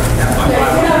multiple watchtowers.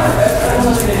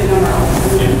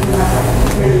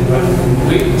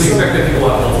 We expect that people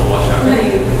have multiple watchtowers.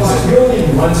 You only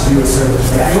need one to do a service,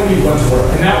 right? You only need one to work.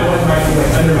 And that one might be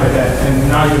under my bed, and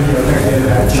not even connected to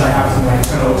that. Should I have some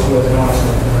tunnel to it and all that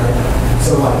stuff, right?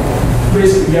 So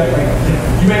basically,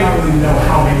 you may not really know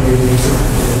how many ways you need to.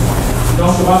 And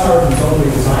also, watchtowers are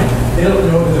totally designed. They don't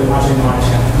know that they're watching my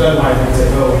channel. Otherwise, they say,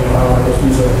 oh, I want to go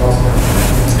speak to it possible.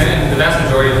 And the vast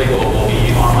majority of people will be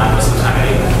online most of the time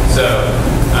anyway. So,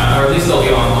 or at least they'll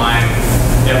be online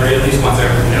at least once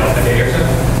every a day or so.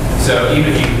 So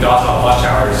even if you DOS all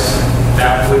watchtowers,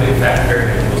 that would in fact very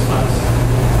many people's funds.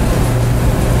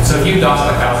 So if you DOS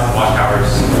 1,000 watchtowers,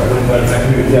 I think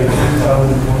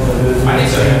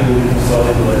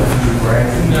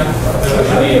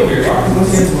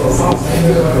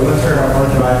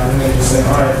so.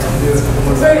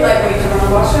 It's very lightweight to run a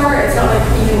watchtower. It's not like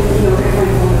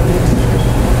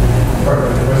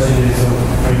Perfect. The question is,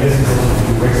 I guess it's supposed to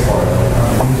be waste part of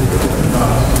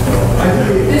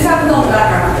this happens on the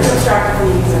background. It's abstracted from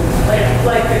the user.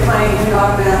 Like the client can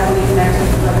automatically connect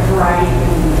with a variety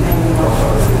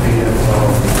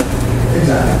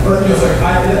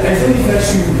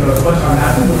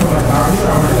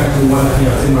one that,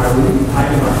 is in my room, I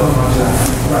do my phone onto that.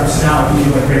 Right, so now I can do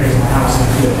like breakers in my house and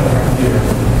put it on my computer.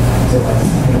 So like,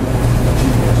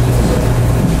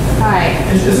 All right.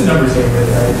 It's a numbers game,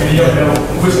 really, right? And you don't know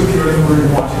which computer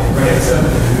we're watching, right? So,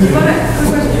 do you want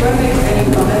to make any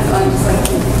comments on just like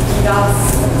DDoS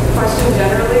question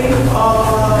generally?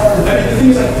 I mean, the thing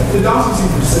is, like, the DOS can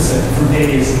seem persistent for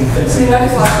days and things. I mean, that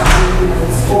is lots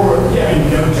or, yeah, I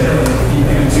mean, generally,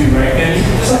 even too, right? And you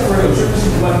can just like for regular services,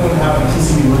 you let them have a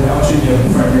TCP loadout, in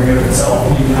front of your node itself,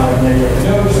 and you can have like negative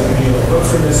nodes, like any like web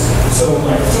service. So,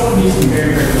 like, someone needs to be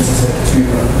very, very persistent to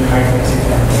high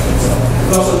connectivity that itself.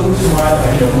 But also, which is why,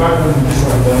 like, why wouldn't you just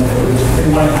run one node? If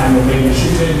you want to have your main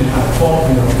distributed and have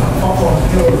fault, have fault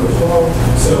killer as well.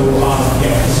 So,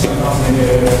 yeah, this is like awesome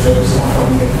idea. So, it's not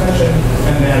helping get connection.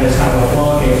 And then it's kind of like,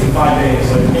 well, okay, in 5 days,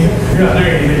 like, you're not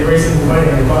doing anything, you're wasting the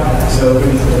money on your podcast. So,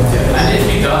 we need to and if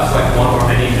he does like one or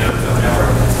many nodes of the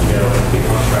network,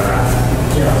 people want to try to ask.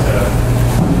 Yeah. So,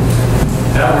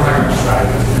 that would work like a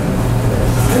strategy.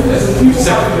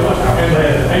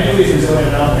 Ideally, it's resilient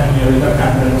enough, and you don't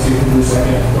have to do so I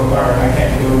can't go far. I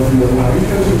can't go through the one of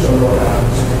these, so roll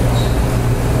out.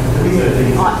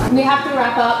 We have to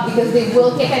wrap up because they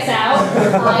will kick us out.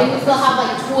 We still have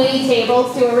like 20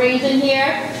 tables to arrange in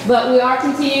here, but we are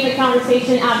continuing the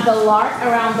conversation at the Lark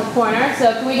around the corner.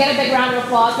 So can we get a big round of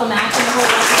applause from Max and the whole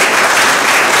rest of